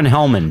 Catherine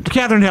Hellman.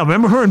 Catherine Hellman.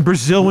 Remember her in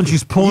Brazil when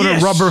she's pulling her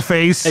rubber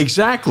face?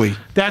 Exactly.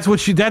 That's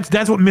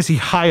what Missy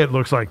Hyatt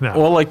looks like now.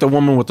 Or like the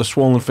woman with the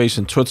swollen face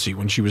in Tootsie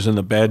when she was in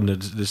the bed and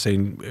they're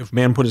saying, if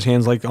man put his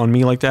hands on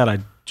me like that,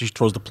 she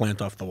throws the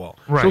plant off the wall.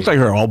 Right. She looked like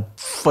her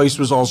face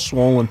was all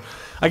swollen.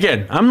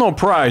 Again, I'm no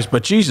prize,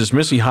 but Jesus,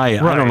 Missy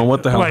Hyatt. Right. I don't know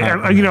what the hell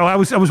happened. I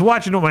was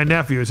watching with my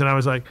nephews and I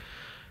was like,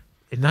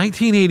 in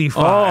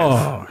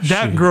 1985,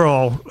 that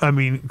girl,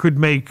 could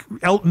make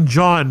Elton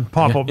John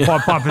pop his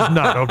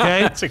nut,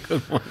 okay? That's a good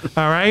one.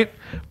 All right?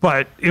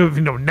 But,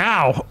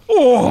 now,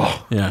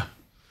 yeah.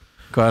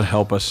 God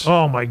help us.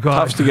 Oh, my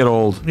God. Tough to get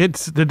old. It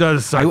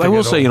does suck I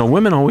will say,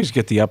 women always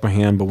get the upper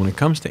hand, but when it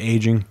comes to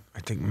aging,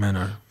 I think men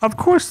are. Of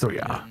course they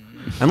are.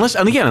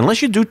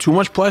 Unless you do too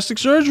much plastic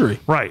surgery.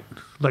 Right.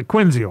 Like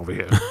Quincy over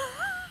here.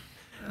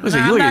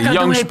 Listen, you look like a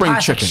young spring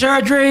chicken.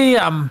 Surgery.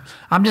 I'm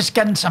just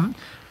getting some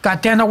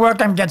got dental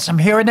work. I'm getting some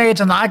hearing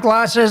aids and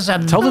eyeglasses.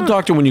 And tell the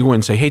doctor when you go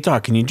in, say, "Hey,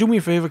 doc, can you do me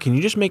a favor? Can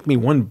you just make me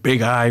one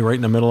big eye right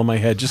in the middle of my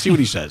head? Just see what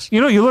he says." You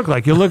know what you look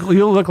like? You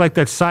look like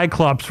that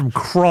Cyclops from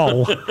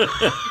Krull.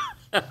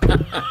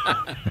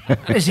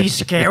 Is he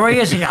scary?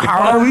 Is he a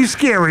horror? Oh, he's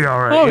scary, all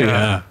right. Oh,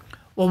 yeah.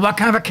 Well, what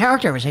kind of a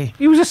character is he?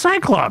 He was a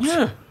Cyclops.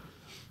 Yeah.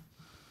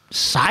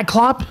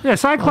 Cyclops? Yeah,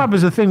 Cyclops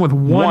is a thing with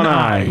one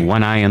eye.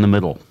 One eye in the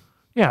middle.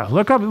 Yeah,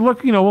 look,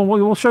 you know,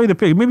 we'll show you the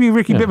picture. Maybe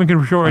Ricky Bittman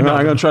can show it. I'm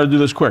going to try to do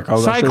this quick.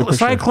 I'll show you a picture.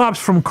 Cyclops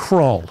from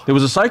Krull. There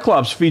was a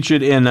Cyclops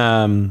featured in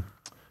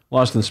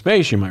Lost in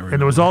Space, you might remember.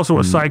 And there was also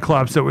a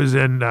Cyclops that was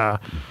in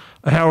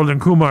Harold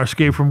and Kumar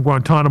Escape from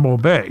Guantanamo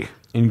Bay.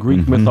 In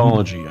Greek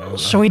mythology.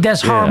 So he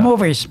does horror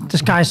movies.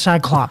 This guy's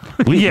Cyclops.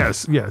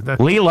 Yes.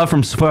 Leela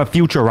from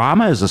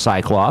Futurama is a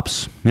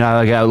Cyclops.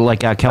 Like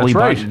Kelly. That's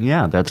right. Bunch.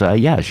 Yeah, that's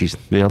she's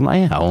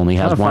only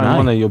has one eye.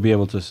 One that you'll be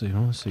able to see.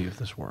 Let's see if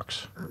this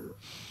works.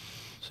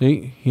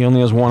 See, he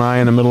only has one eye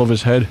in the middle of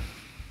his head.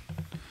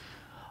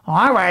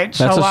 All right.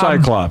 That's a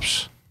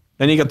Cyclops.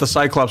 Then you got the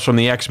Cyclops from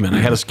the X-Men. I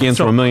had to scan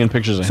through a million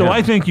pictures of him. So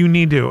I think you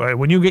need to,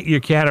 when you get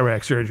your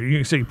cataract surgery, you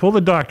can say, pull the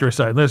doctor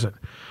aside. Listen,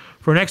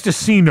 for an extra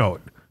C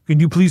note, can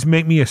you please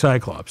make me a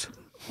Cyclops?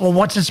 Well,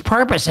 what's its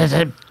purpose? Is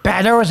it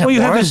better or is it worse?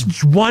 You have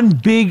this one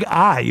big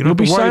eye. You You'll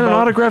be signing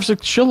autographs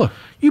at Schiller.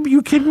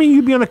 You kidding me?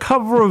 You'd be on the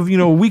cover of,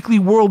 Weekly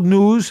World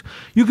News.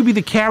 You could be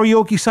the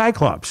karaoke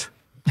Cyclops.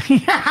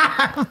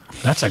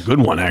 That's a good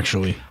one,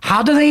 actually.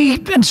 How do they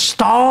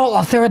install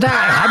a third eye?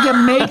 How do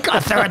you make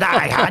a third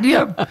eye? How do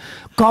you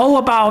go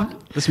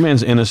about... This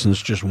man's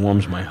innocence just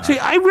warms my heart. See,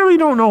 I really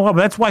don't know how,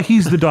 but that's why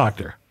he's the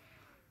doctor.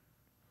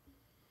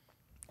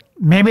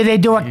 Maybe they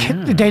do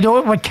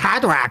it with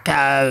cataract,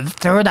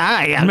 third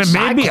eye.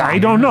 Maybe I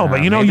don't know, but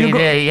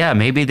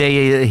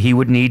maybe he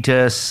would need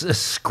to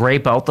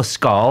scrape out the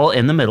skull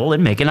in the middle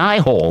and make an eye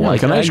hole,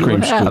 like an ice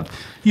cream scoop,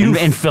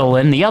 and fill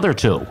in the other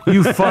two.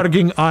 You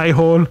farting eye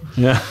hole.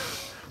 Yeah,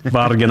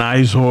 bargain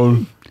eyes hole.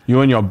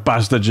 You and your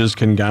bastards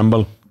can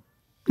gamble.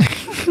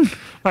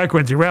 All right,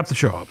 Quincy, wrap the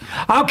show up.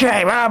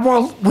 Okay,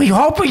 well, we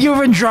hope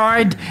you've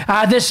enjoyed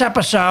this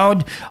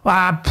episode.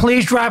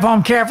 Please drive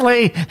home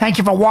carefully. Thank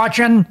you for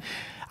watching.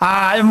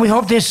 And we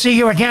hope to see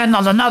you again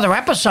on another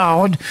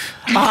episode.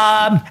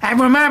 And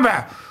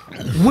remember,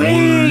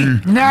 we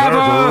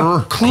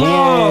never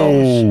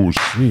close.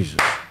 Jesus.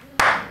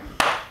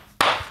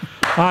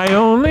 I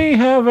only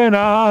have an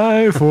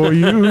eye for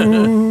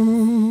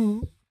you.